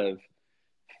lot of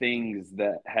things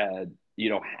that had,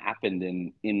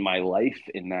 happened in my life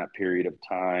in that period of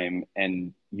time.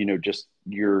 And, just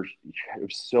you're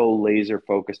so laser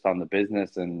focused on the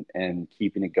business and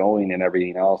keeping it going and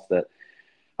everything else that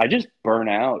I just burn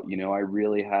out. I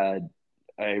really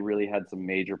had some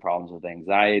major problems with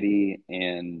anxiety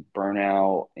and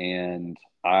burnout. And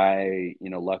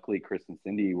luckily Chris and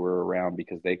Cindy were around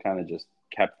because they kind of just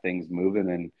kept things moving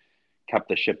and kept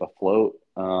the ship afloat,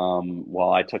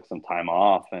 while I took some time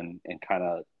off and kind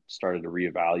of started to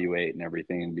reevaluate and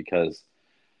everything because,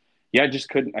 yeah,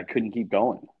 I couldn't keep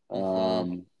going.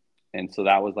 Mm-hmm. And so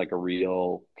that was like a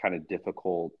real kind of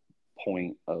difficult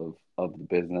point of the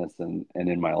business and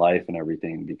in my life and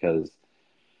everything because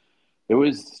it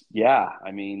was, yeah,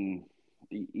 I mean,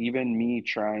 even me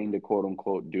trying to quote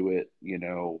unquote do it,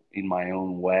 in my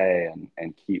own way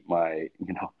and keep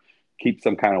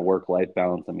some kind of work life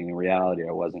balance. I mean, in reality,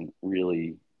 I wasn't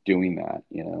really doing that.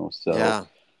 So Yeah.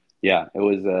 yeah, that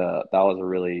was a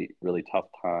really, really tough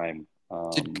time,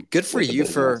 Dude, good for with the you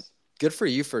for business. good for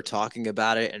you for talking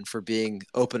about it and for being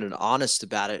open and honest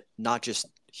about it, not just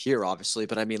here, obviously,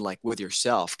 but I mean like with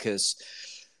yourself, because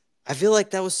I feel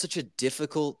like that was such a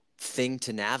difficult thing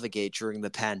to navigate during the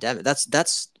pandemic.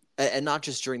 And not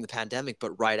just during the pandemic,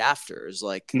 but right after is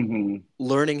like Hmm.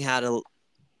 learning how to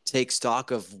take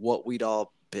stock of what we'd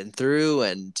all been through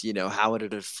and how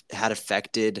it had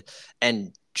affected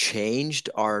and changed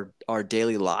our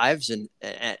daily lives and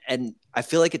I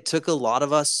feel like it took a lot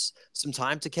of us some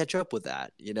time to catch up with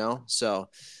that, so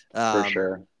For um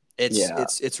sure. it's Yeah.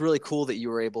 it's it's really cool that you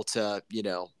were able to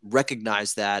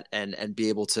recognize that and be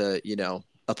able to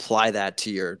apply that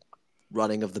to your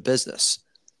running of the business.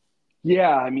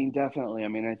 Yeah, I mean, definitely. I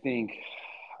mean, I think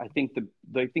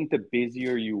the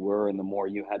busier you were and the more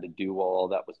you had to do while all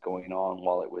that was going on,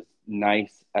 while it was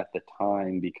nice at the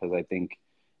time, because I think,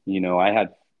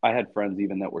 I had friends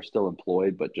even that were still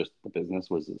employed, but just the business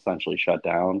was essentially shut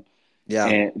down, Yeah.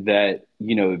 and that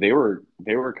they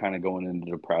were kind of going into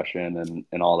depression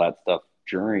and all that stuff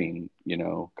during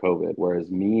COVID. Whereas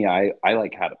me, I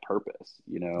like had a purpose,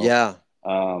 Yeah.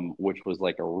 which was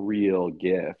like a real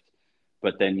gift.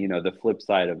 But then the flip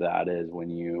side of that is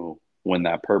when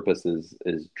that purpose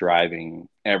is driving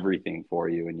everything for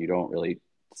you, and you don't really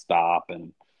stop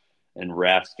and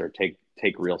rest or take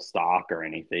real stock or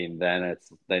anything, then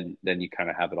you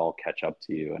kind of have it all catch up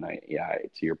to you. And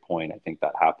to your point, I think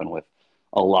that happened with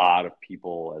a lot of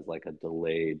people as like a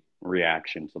delayed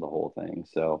reaction to the whole thing.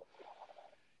 So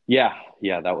yeah,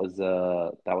 yeah, that was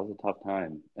a tough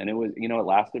time, and it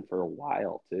lasted for a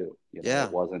while too. It Yeah.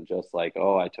 wasn't just like,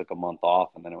 oh, I took a month off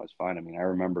and then it was fine. I mean, I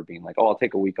remember being like, oh, I'll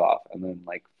take a week off, and then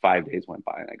like 5 days went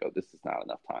by, and I go, this is not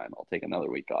enough time. I'll take another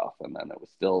week off, and then it was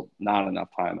still not enough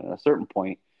time. And at a certain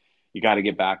point, you got to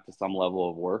get back to some level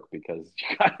of work because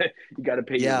you got to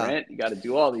pay your Yeah. rent, you got to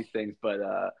do all these things. But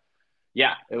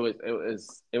yeah, it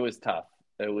was tough.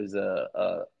 It was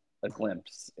a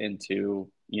glimpse into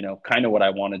kind of what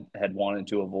I had wanted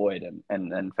to avoid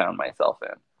and then found myself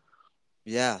in.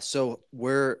 Yeah. So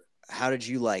how did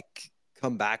you like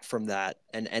come back from that,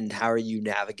 and how are you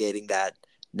navigating that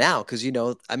now? Because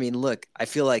I mean, look, I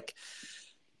feel like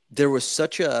there was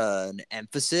such an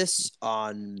emphasis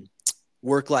on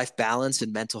work-life balance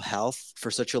and mental health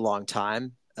for such a long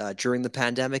time during the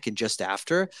pandemic and just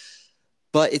after.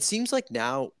 But it seems like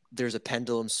now there's a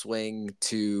pendulum swing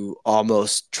to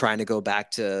almost trying to go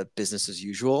back to business as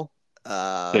usual. Big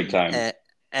Um, time. and,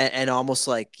 and almost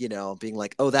like, being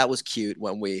like, oh, that was cute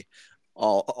when we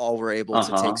all were able to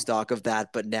take Uh-huh. stock of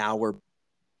that, but now we're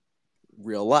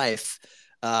real life.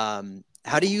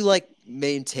 How do you like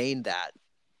maintain that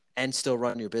and still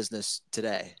run your business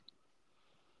today?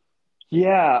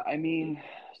 Yeah, I mean,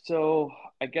 so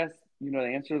I guess, to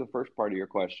answer the first part of your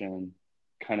question,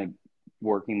 kind of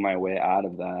working my way out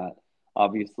of that,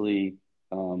 obviously,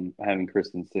 having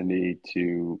Chris and Cindy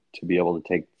to be able to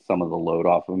take some of the load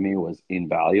off of me was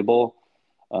invaluable.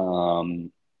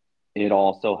 Um, it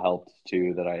also helped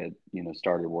too that I had,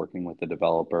 started working with the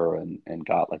developer and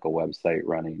got like a website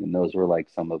running. And those were like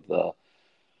some of the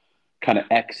kind of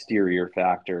exterior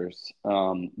factors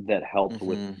that helped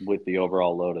with Mm-hmm. the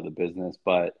overall load of the business.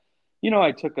 But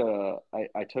I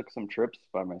took some trips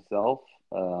by myself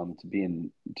to be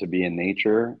in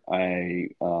nature. I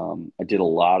did a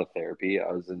lot of therapy.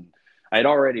 I had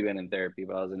already been in therapy,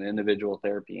 but I was in individual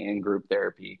therapy and group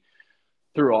therapy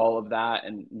through all of that,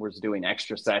 and was doing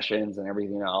extra sessions and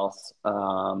everything else,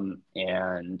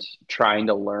 and trying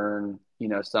to learn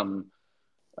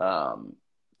um,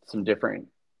 some different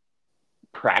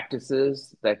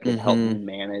practices that could help me Mm-hmm.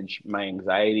 manage my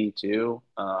anxiety too,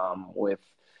 with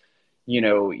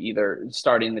either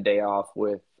starting the day off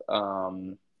with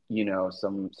some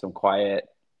quiet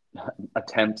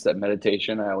attempts at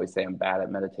meditation. I always say I'm bad at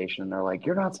meditation, and they're like,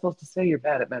 you're not supposed to say you're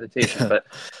bad at meditation, but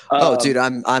Oh, dude,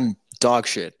 um I'm dog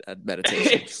shit at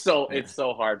meditation. Yeah. it's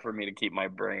so hard for me to keep my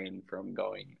brain from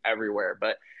going everywhere.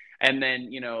 But and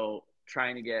then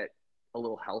trying to get a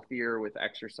little healthier with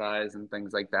exercise and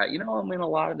things like that. I mean, a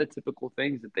lot of the typical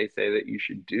things that they say that you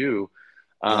should do.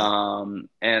 Yeah. And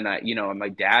and my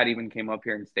dad even came up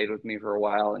here and stayed with me for a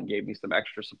while and gave me some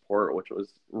extra support, which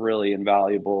was really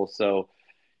invaluable. So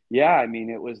yeah, I mean,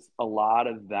 it was a lot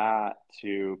of that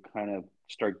to kind of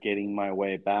start getting my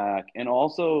way back. And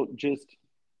also just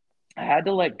I had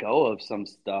to let go of some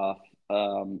stuff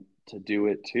to do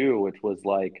it too, which was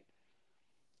like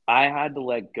I had to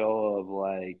let go of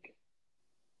like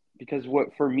because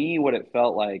what for me what it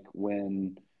felt like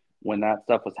when that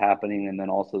stuff was happening and then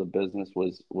also the business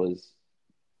was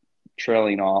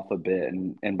trailing off a bit,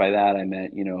 and by that I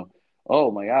meant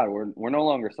oh my god, we're no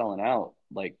longer selling out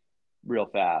like real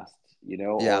fast, Yeah.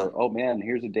 or oh man,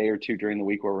 here's a day or two during the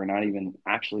week where we're not even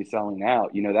actually selling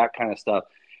out, that kind of stuff.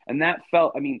 And that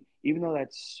felt, I mean, even though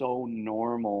that's so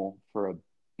normal for a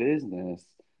business,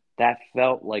 that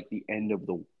felt like the end of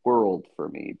the world for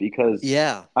me because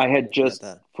Yeah. I had I get just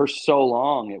that. for so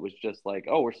long it was just like,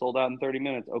 oh, we're sold out in 30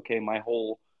 minutes, okay,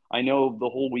 I know the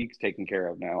whole week's taken care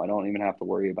of now. I don't even have to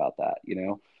worry about that.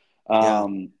 Yeah.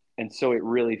 And so it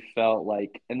really felt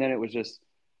like, and then it was just,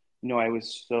 I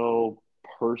was so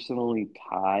personally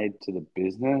tied to the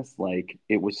business. Like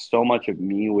it was so much of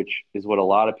me, which is what a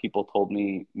lot of people told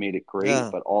me made it great. Yeah.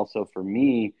 But also for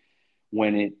me,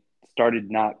 when it started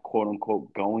not quote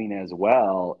unquote going as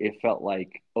well, it felt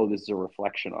like, oh, this is a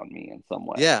reflection on me in some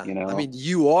way, Yeah. I mean,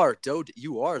 you are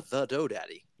the dough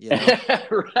daddy, you know?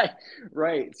 right,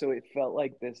 right. So it felt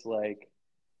like this, like,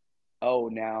 oh,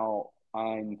 now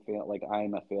like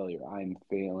I'm a failure. I'm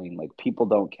failing. Like people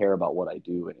don't care about what I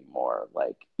do anymore.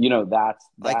 Like,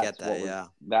 I get that. Yeah.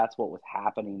 that's what was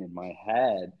happening in my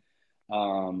head.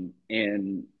 And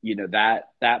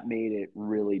that made it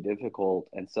really difficult.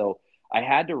 And so I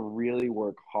had to really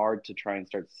work hard to try and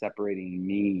start separating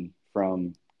me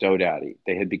from GoDaddy.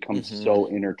 They had become Mm-hmm. so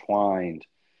intertwined.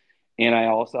 And I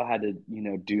also had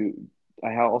to,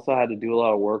 I also had to do a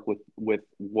lot of work with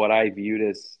what I viewed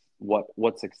as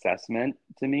what success meant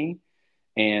to me,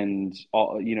 and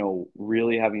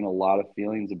really having a lot of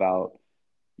feelings about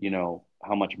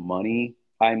how much money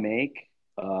I make,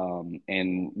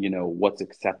 and what's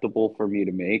acceptable for me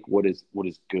to make, what is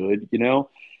good,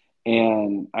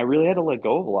 and I really had to let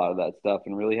go of a lot of that stuff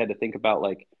and really had to think about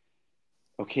like,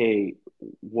 okay,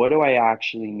 what do I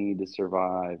actually need to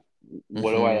survive?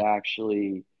 What do Mm-hmm. I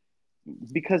actually,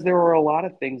 because there were a lot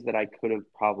of things that I could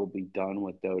have probably done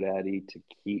with GoDaddy to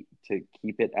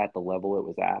keep it at the level it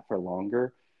was at for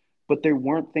longer. but they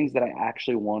weren't things that I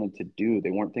actually wanted to do. They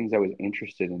weren't things I was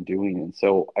interested in doing. And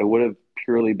so I would have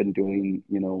purely been doing,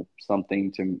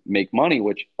 something to make money,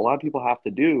 which a lot of people have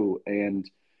to do. And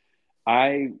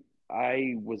I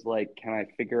I was like, can I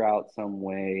figure out some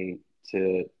way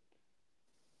to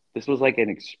this was like an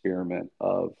experiment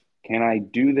of can I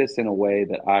do this in a way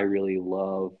that I really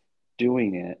love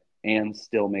doing it and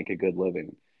still make a good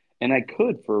living? And I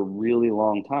could for a really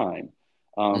long time.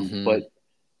 Hmm. But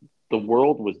the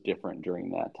world was different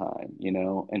during that time,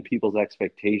 and people's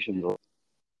expectations were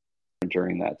different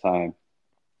during that time.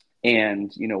 And,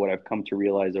 what I've come to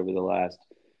realize over the last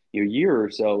year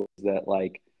or so is that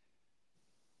like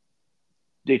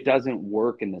it doesn't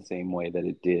work in the same way that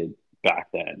it did back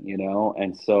then,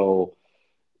 And so,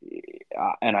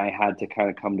 and I had to kind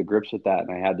of come to grips with that.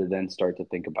 And I had to then start to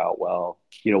think about, well,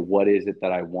 what is it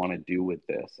that I want to do with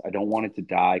this? I don't want it to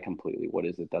die completely. What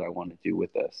is it that I want to do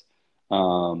with this?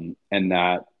 And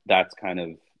that's kind of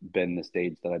been the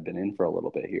stage that I've been in for a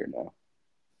little bit here now.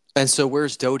 And so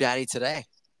where's DoDaddy today?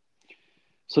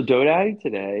 So GoDaddy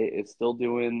today is still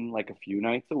doing like a few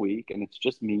nights a week, and it's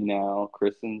just me now.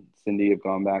 Chris and Cindy have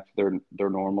gone back to their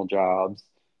normal jobs,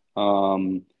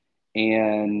 um,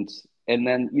 and and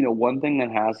then one thing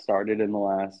that has started in the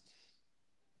last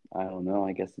I don't know,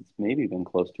 I guess it's maybe been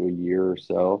close to a year or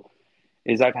so,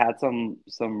 is I've had some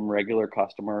regular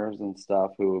customers and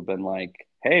stuff who have been like,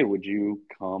 "Hey, would you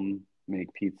come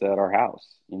make pizza at our house?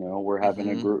 Hmm. We're having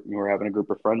a group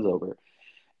of friends over."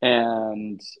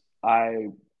 And I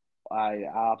I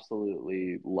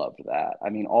absolutely loved that. I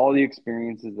mean, all the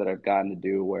experiences that I've gotten to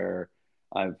do where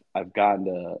I've gotten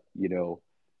to,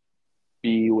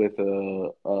 be with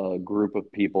a group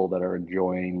of people that are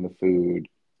enjoying the food.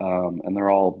 And they're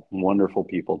all wonderful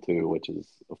people too, which is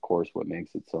of course what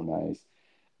makes it so nice.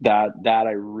 That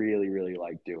I really, really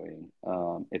like doing.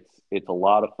 It's a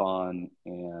lot of fun,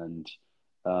 and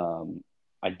um,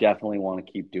 I definitely want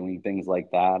to keep doing things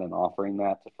like that and offering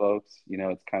that to folks.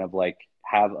 It's kind of like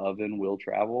have oven, will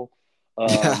travel.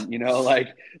 Yeah.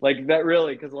 Like that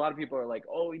really, because a lot of people are like,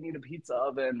 oh, we need a pizza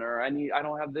oven, or I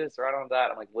don't have this, or I don't have that.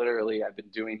 I'm like, literally, I've been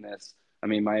doing this. I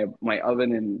mean, my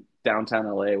oven in downtown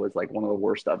LA was like one of the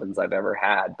worst ovens I've ever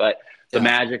had, but the Yeah.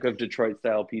 magic of Detroit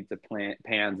style pizza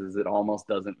pans is it almost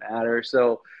doesn't matter.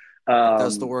 So, It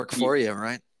does the work for you,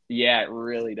 right? yeah, it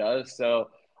really does.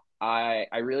 So, I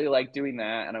really like doing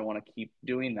that, and I want to keep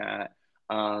doing that.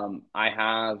 I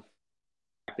have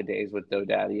the days with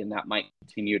GoDaddy, and that might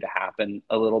continue to happen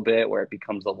a little bit, where it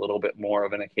becomes a little bit more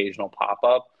of an occasional pop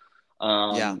up.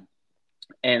 Yeah.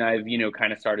 And I've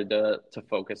kind of started to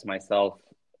focus myself,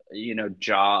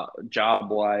 job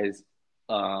wise,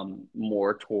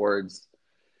 more towards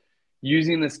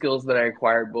using the skills that I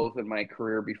acquired both in my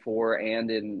career before and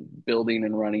in building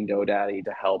and running GoDaddy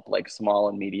to help like small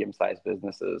and medium sized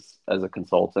businesses as a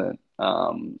consultant.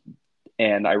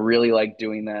 And I really like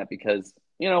doing that because,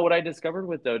 what I discovered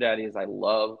with GoDaddy is I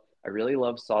really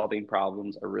love solving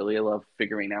problems. I really love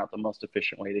figuring out the most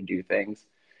efficient way to do things.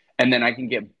 And then I can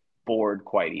get bored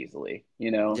quite easily,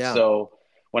 Yeah. So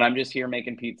when I'm just here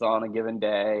making pizza on a given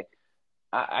day,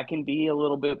 I can be a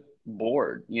little bit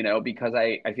bored, because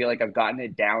I feel like I've gotten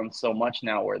it down so much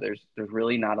now where there's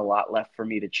really not a lot left for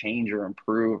me to change or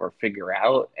improve or figure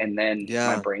out. And then my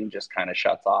Yeah. brain just kind of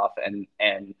shuts off. And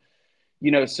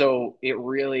so it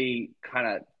really kind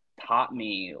of taught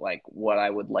me like what I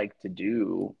would like to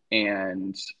do.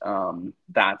 And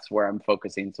that's where I'm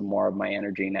focusing some more of my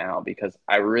energy now because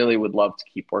I really would love to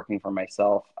keep working for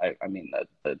myself. I mean,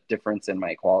 the difference in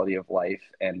my quality of life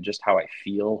and just how I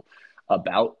feel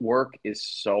about work is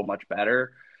so much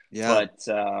better. Yeah. But,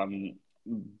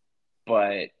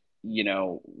 but,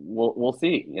 we'll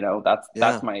see, Yeah.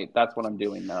 that's what I'm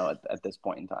doing though at this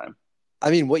point in time.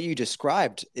 I mean, what you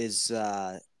described is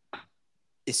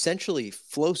essentially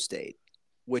flow state,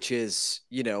 which is,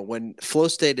 when flow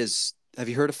state is, have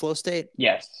you heard of flow state?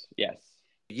 Yes. Yes.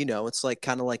 It's like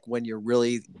kind of like when you're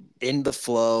really in the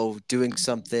flow, doing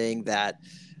something that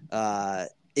uh,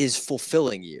 is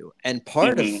fulfilling you. And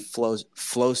part of Hmm.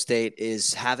 flow state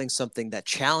is having something that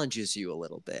challenges you a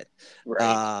little bit. Right.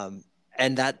 Um,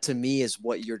 and that to me is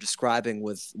what you're describing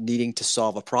with needing to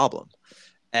solve a problem.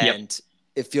 Yep. And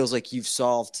it feels like you've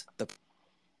solved the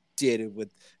associated with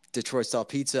Detroit style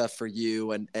pizza for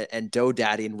you and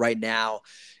DoDaddy, and right now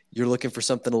you're looking for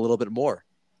something a little bit more.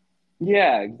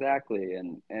 Yeah, exactly.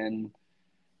 And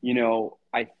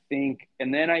I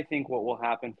think what will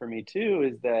happen for me too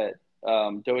is that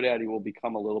GoDaddy will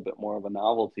become a little bit more of a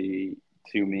novelty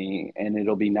to me, and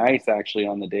it'll be nice actually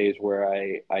on the days where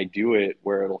I do it,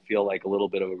 where it'll feel like a little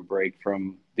bit of a break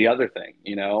from the other thing,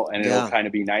 and it'll Yeah. kind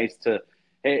of be nice to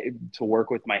to work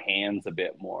with my hands a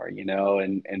bit more,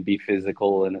 and be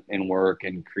physical and work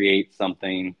and create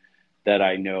something that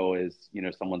I know is,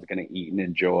 someone's going to eat and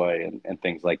enjoy and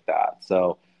things like that.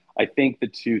 So I think the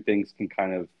two things can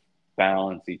kind of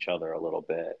balance each other a little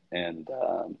bit. And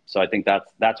so I think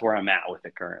that's where I'm at with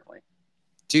it currently.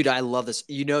 Dude, I love this.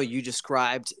 You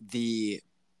described the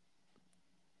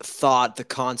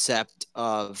concept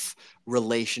of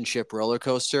relationship roller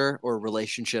coaster or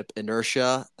relationship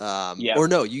inertia, Yeah. or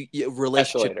no, you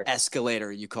relationship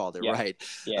Escalator. you called it, Yeah. right?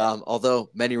 Yeah.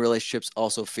 Although many relationships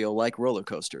also feel like roller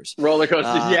coasters. Roller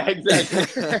coasters. Yeah,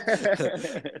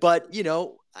 exactly. But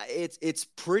it's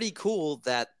pretty cool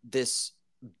that this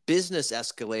business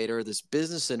escalator, this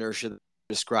business inertia that you're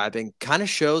describing, kind of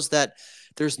shows that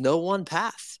there's no one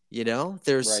path.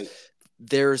 Right.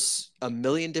 There's a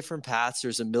million different paths.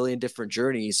 There's a million different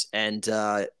journeys, and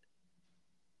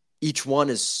each one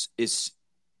is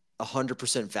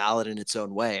 100% valid in its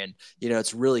own way. And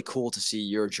it's really cool to see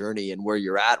your journey and where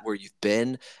you're at, where you've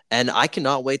been, and I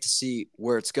cannot wait to see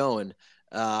where it's going.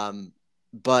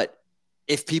 But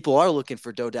if people are looking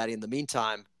for DoeDaddy in the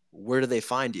meantime, where do they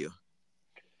find you?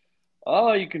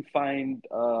 Oh, you can find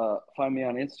me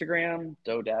on Instagram,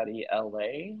 DoeDaddy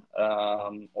LA,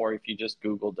 or if you just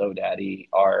Google DoeDaddy,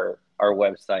 our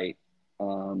website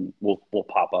will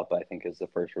pop up. I think is the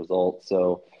first result.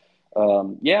 So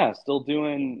yeah, still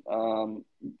doing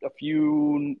a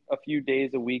few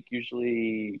days a week,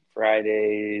 usually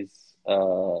Fridays,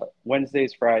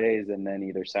 Wednesdays, Fridays, and then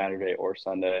either Saturday or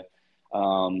Sunday.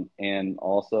 And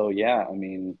also, yeah, I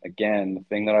mean, again, the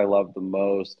thing that I love the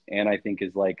most, and I think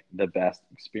is like the best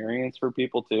experience for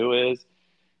people too, is,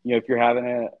 if you're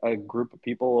having a group of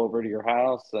people over to your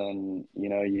house and,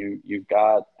 you've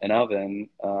got an oven,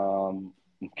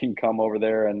 you can come over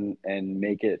there and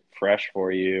make it fresh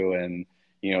for you. And,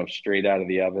 straight out of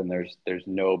the oven, there's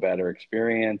no better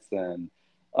experience. And,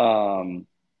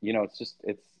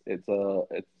 it's a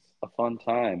fun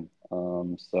time.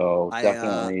 So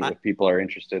definitely, if people are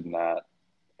interested in that,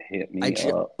 hit me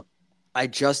up. I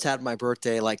just had my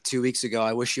birthday like 2 weeks ago.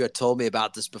 I wish you had told me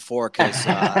about this before, because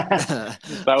that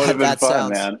would have been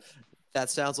fun, man. That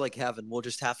sounds like heaven. We'll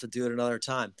just have to do it another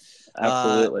time.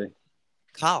 Absolutely.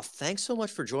 Kyle, thanks so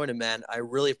much for joining, man. I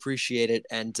really appreciate it.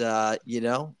 And,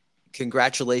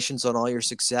 congratulations on all your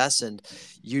success. And,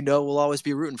 we'll always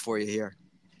be rooting for you here.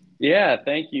 Yeah,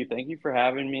 thank you. Thank you for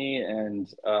having me.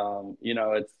 And,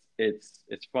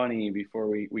 it's funny, before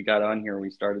we got on here, we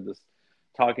started this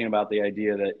talking about the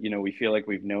idea that, we feel like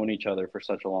we've known each other for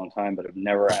such a long time, but have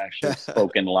never actually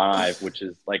spoken live, which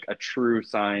is like a true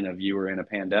sign of you were in a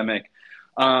pandemic.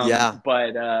 Yeah.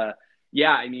 But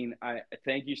yeah, I mean, I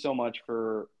thank you so much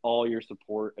for all your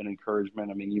support and encouragement.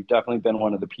 I mean, you've definitely been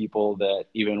one of the people that,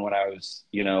 even when I was,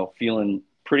 feeling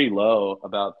pretty low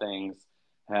about things,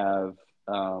 have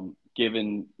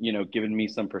given me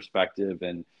some perspective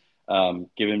and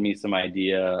given me some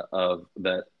idea of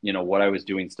that, what I was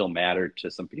doing still mattered to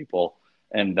some people.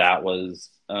 And that was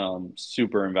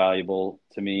super invaluable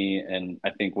to me. And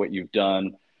I think what you've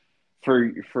done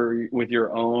for with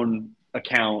your own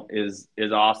account is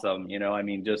awesome. I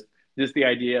mean, just the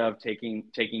idea of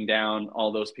taking down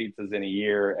all those pizzas in a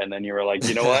year, and then you were like,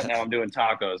 what, now I'm doing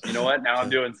tacos, what, now I'm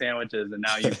doing sandwiches, and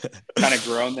now you've kind of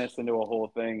grown this into a whole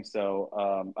thing.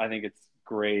 So I think it's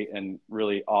great and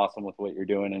really awesome with what you're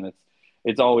doing. And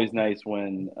it's always nice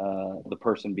when the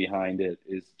person behind it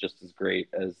is just as great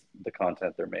as the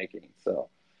content they're making. So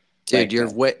dude, thanks,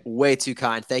 you're man. way too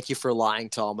kind. Thank you for lying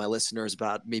to all my listeners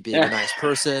about me being a nice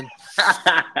person.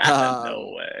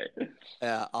 No way.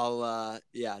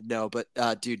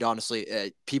 But dude,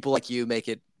 honestly, people like you make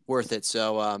it worth it.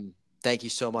 So thank you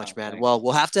so much, man. Thanks. Well,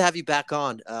 we'll have to have you back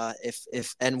on I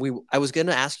was going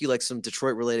to ask you like some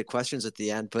Detroit related questions at the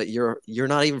end, but you're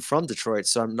not even from Detroit,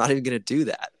 so I'm not even going to do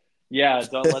that. Yeah,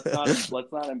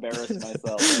 let's not embarrass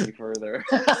myself any further.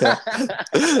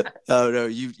 Oh no,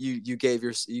 you gave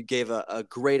a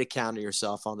great account of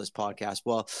yourself on this podcast.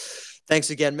 Well, thanks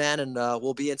again, man, and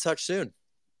we'll be in touch soon.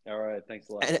 All right, thanks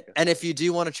a lot. And if you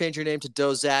do want to change your name to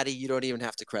DoeZaddy, you don't even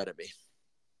have to credit me.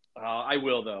 I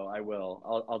will, though. I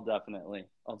will. I'll definitely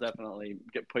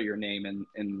put your name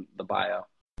in the bio.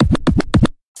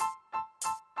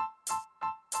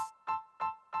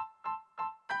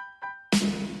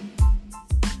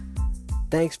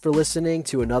 Thanks for listening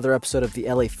to another episode of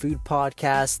the LA Food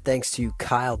Podcast. Thanks to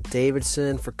Kyle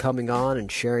Davidson for coming on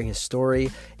and sharing his story.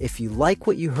 If you like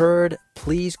what you heard,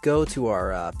 please go to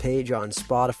our page on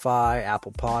Spotify,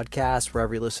 Apple Podcasts,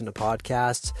 wherever you listen to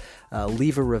podcasts.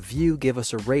 Leave a review, give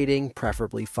us a rating,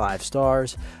 preferably 5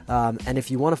 stars. And if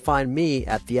you want to find me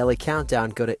at the LA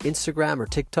Countdown, go to Instagram or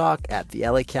TikTok at the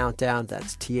LA Countdown.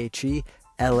 That's TheLACountdown.